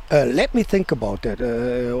 Not let me think about that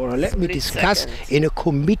or let me Split discuss seconds. in a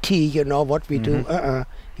committee. What we do.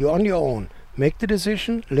 You're on your own. Make the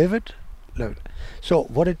decision. Live it. So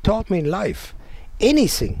what it taught me in life,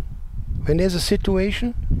 anything, when there's a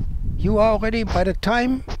situation, you are already by the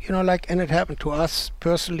time and it happened to us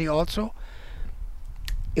personally also.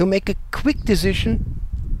 You make a quick decision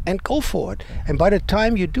and go for it. And by the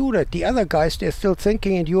time you do that, the other guys, they're still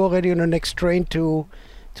thinking, and you're already on the next train to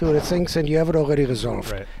the things, and you have it already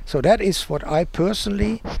resolved. Right. So that is what I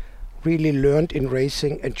personally really learned in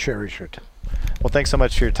racing and cherish it. Well, thanks so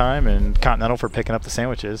much for your time, and Continental for picking up the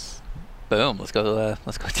sandwiches. Boom. Let's go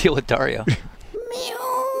deal with Dario.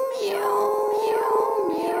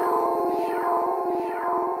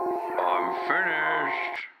 I'm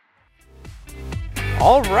finished.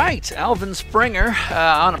 All right, Alwin Springer.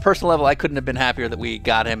 On a personal level, I couldn't have been happier that we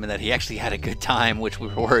got him and that he actually had a good time, which we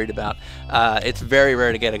were worried about. It's very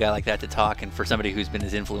rare to get a guy like that to talk, and for somebody who's been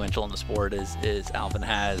as influential in the sport as Alvin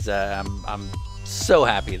has, I'm so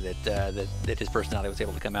happy that his personality was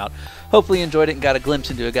able to come out. Hopefully you enjoyed it and got a glimpse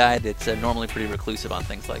into a guy that's normally pretty reclusive on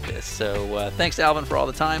things like this. So thanks, Alvin, for all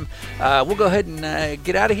the time. We'll go ahead and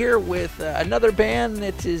get out of here with another band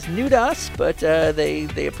that is new to us, but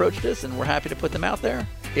they approached us and we're happy to put them out there.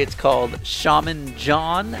 It's called Shaman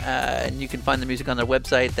Jon, and you can find the music on their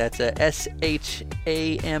website. That's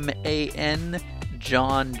SHAMAN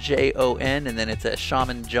Jon, Jon, and then it's at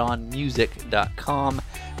shamanjonmusic.com.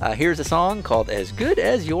 Here's a song called As Good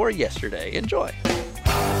As Your Yesterday. Enjoy.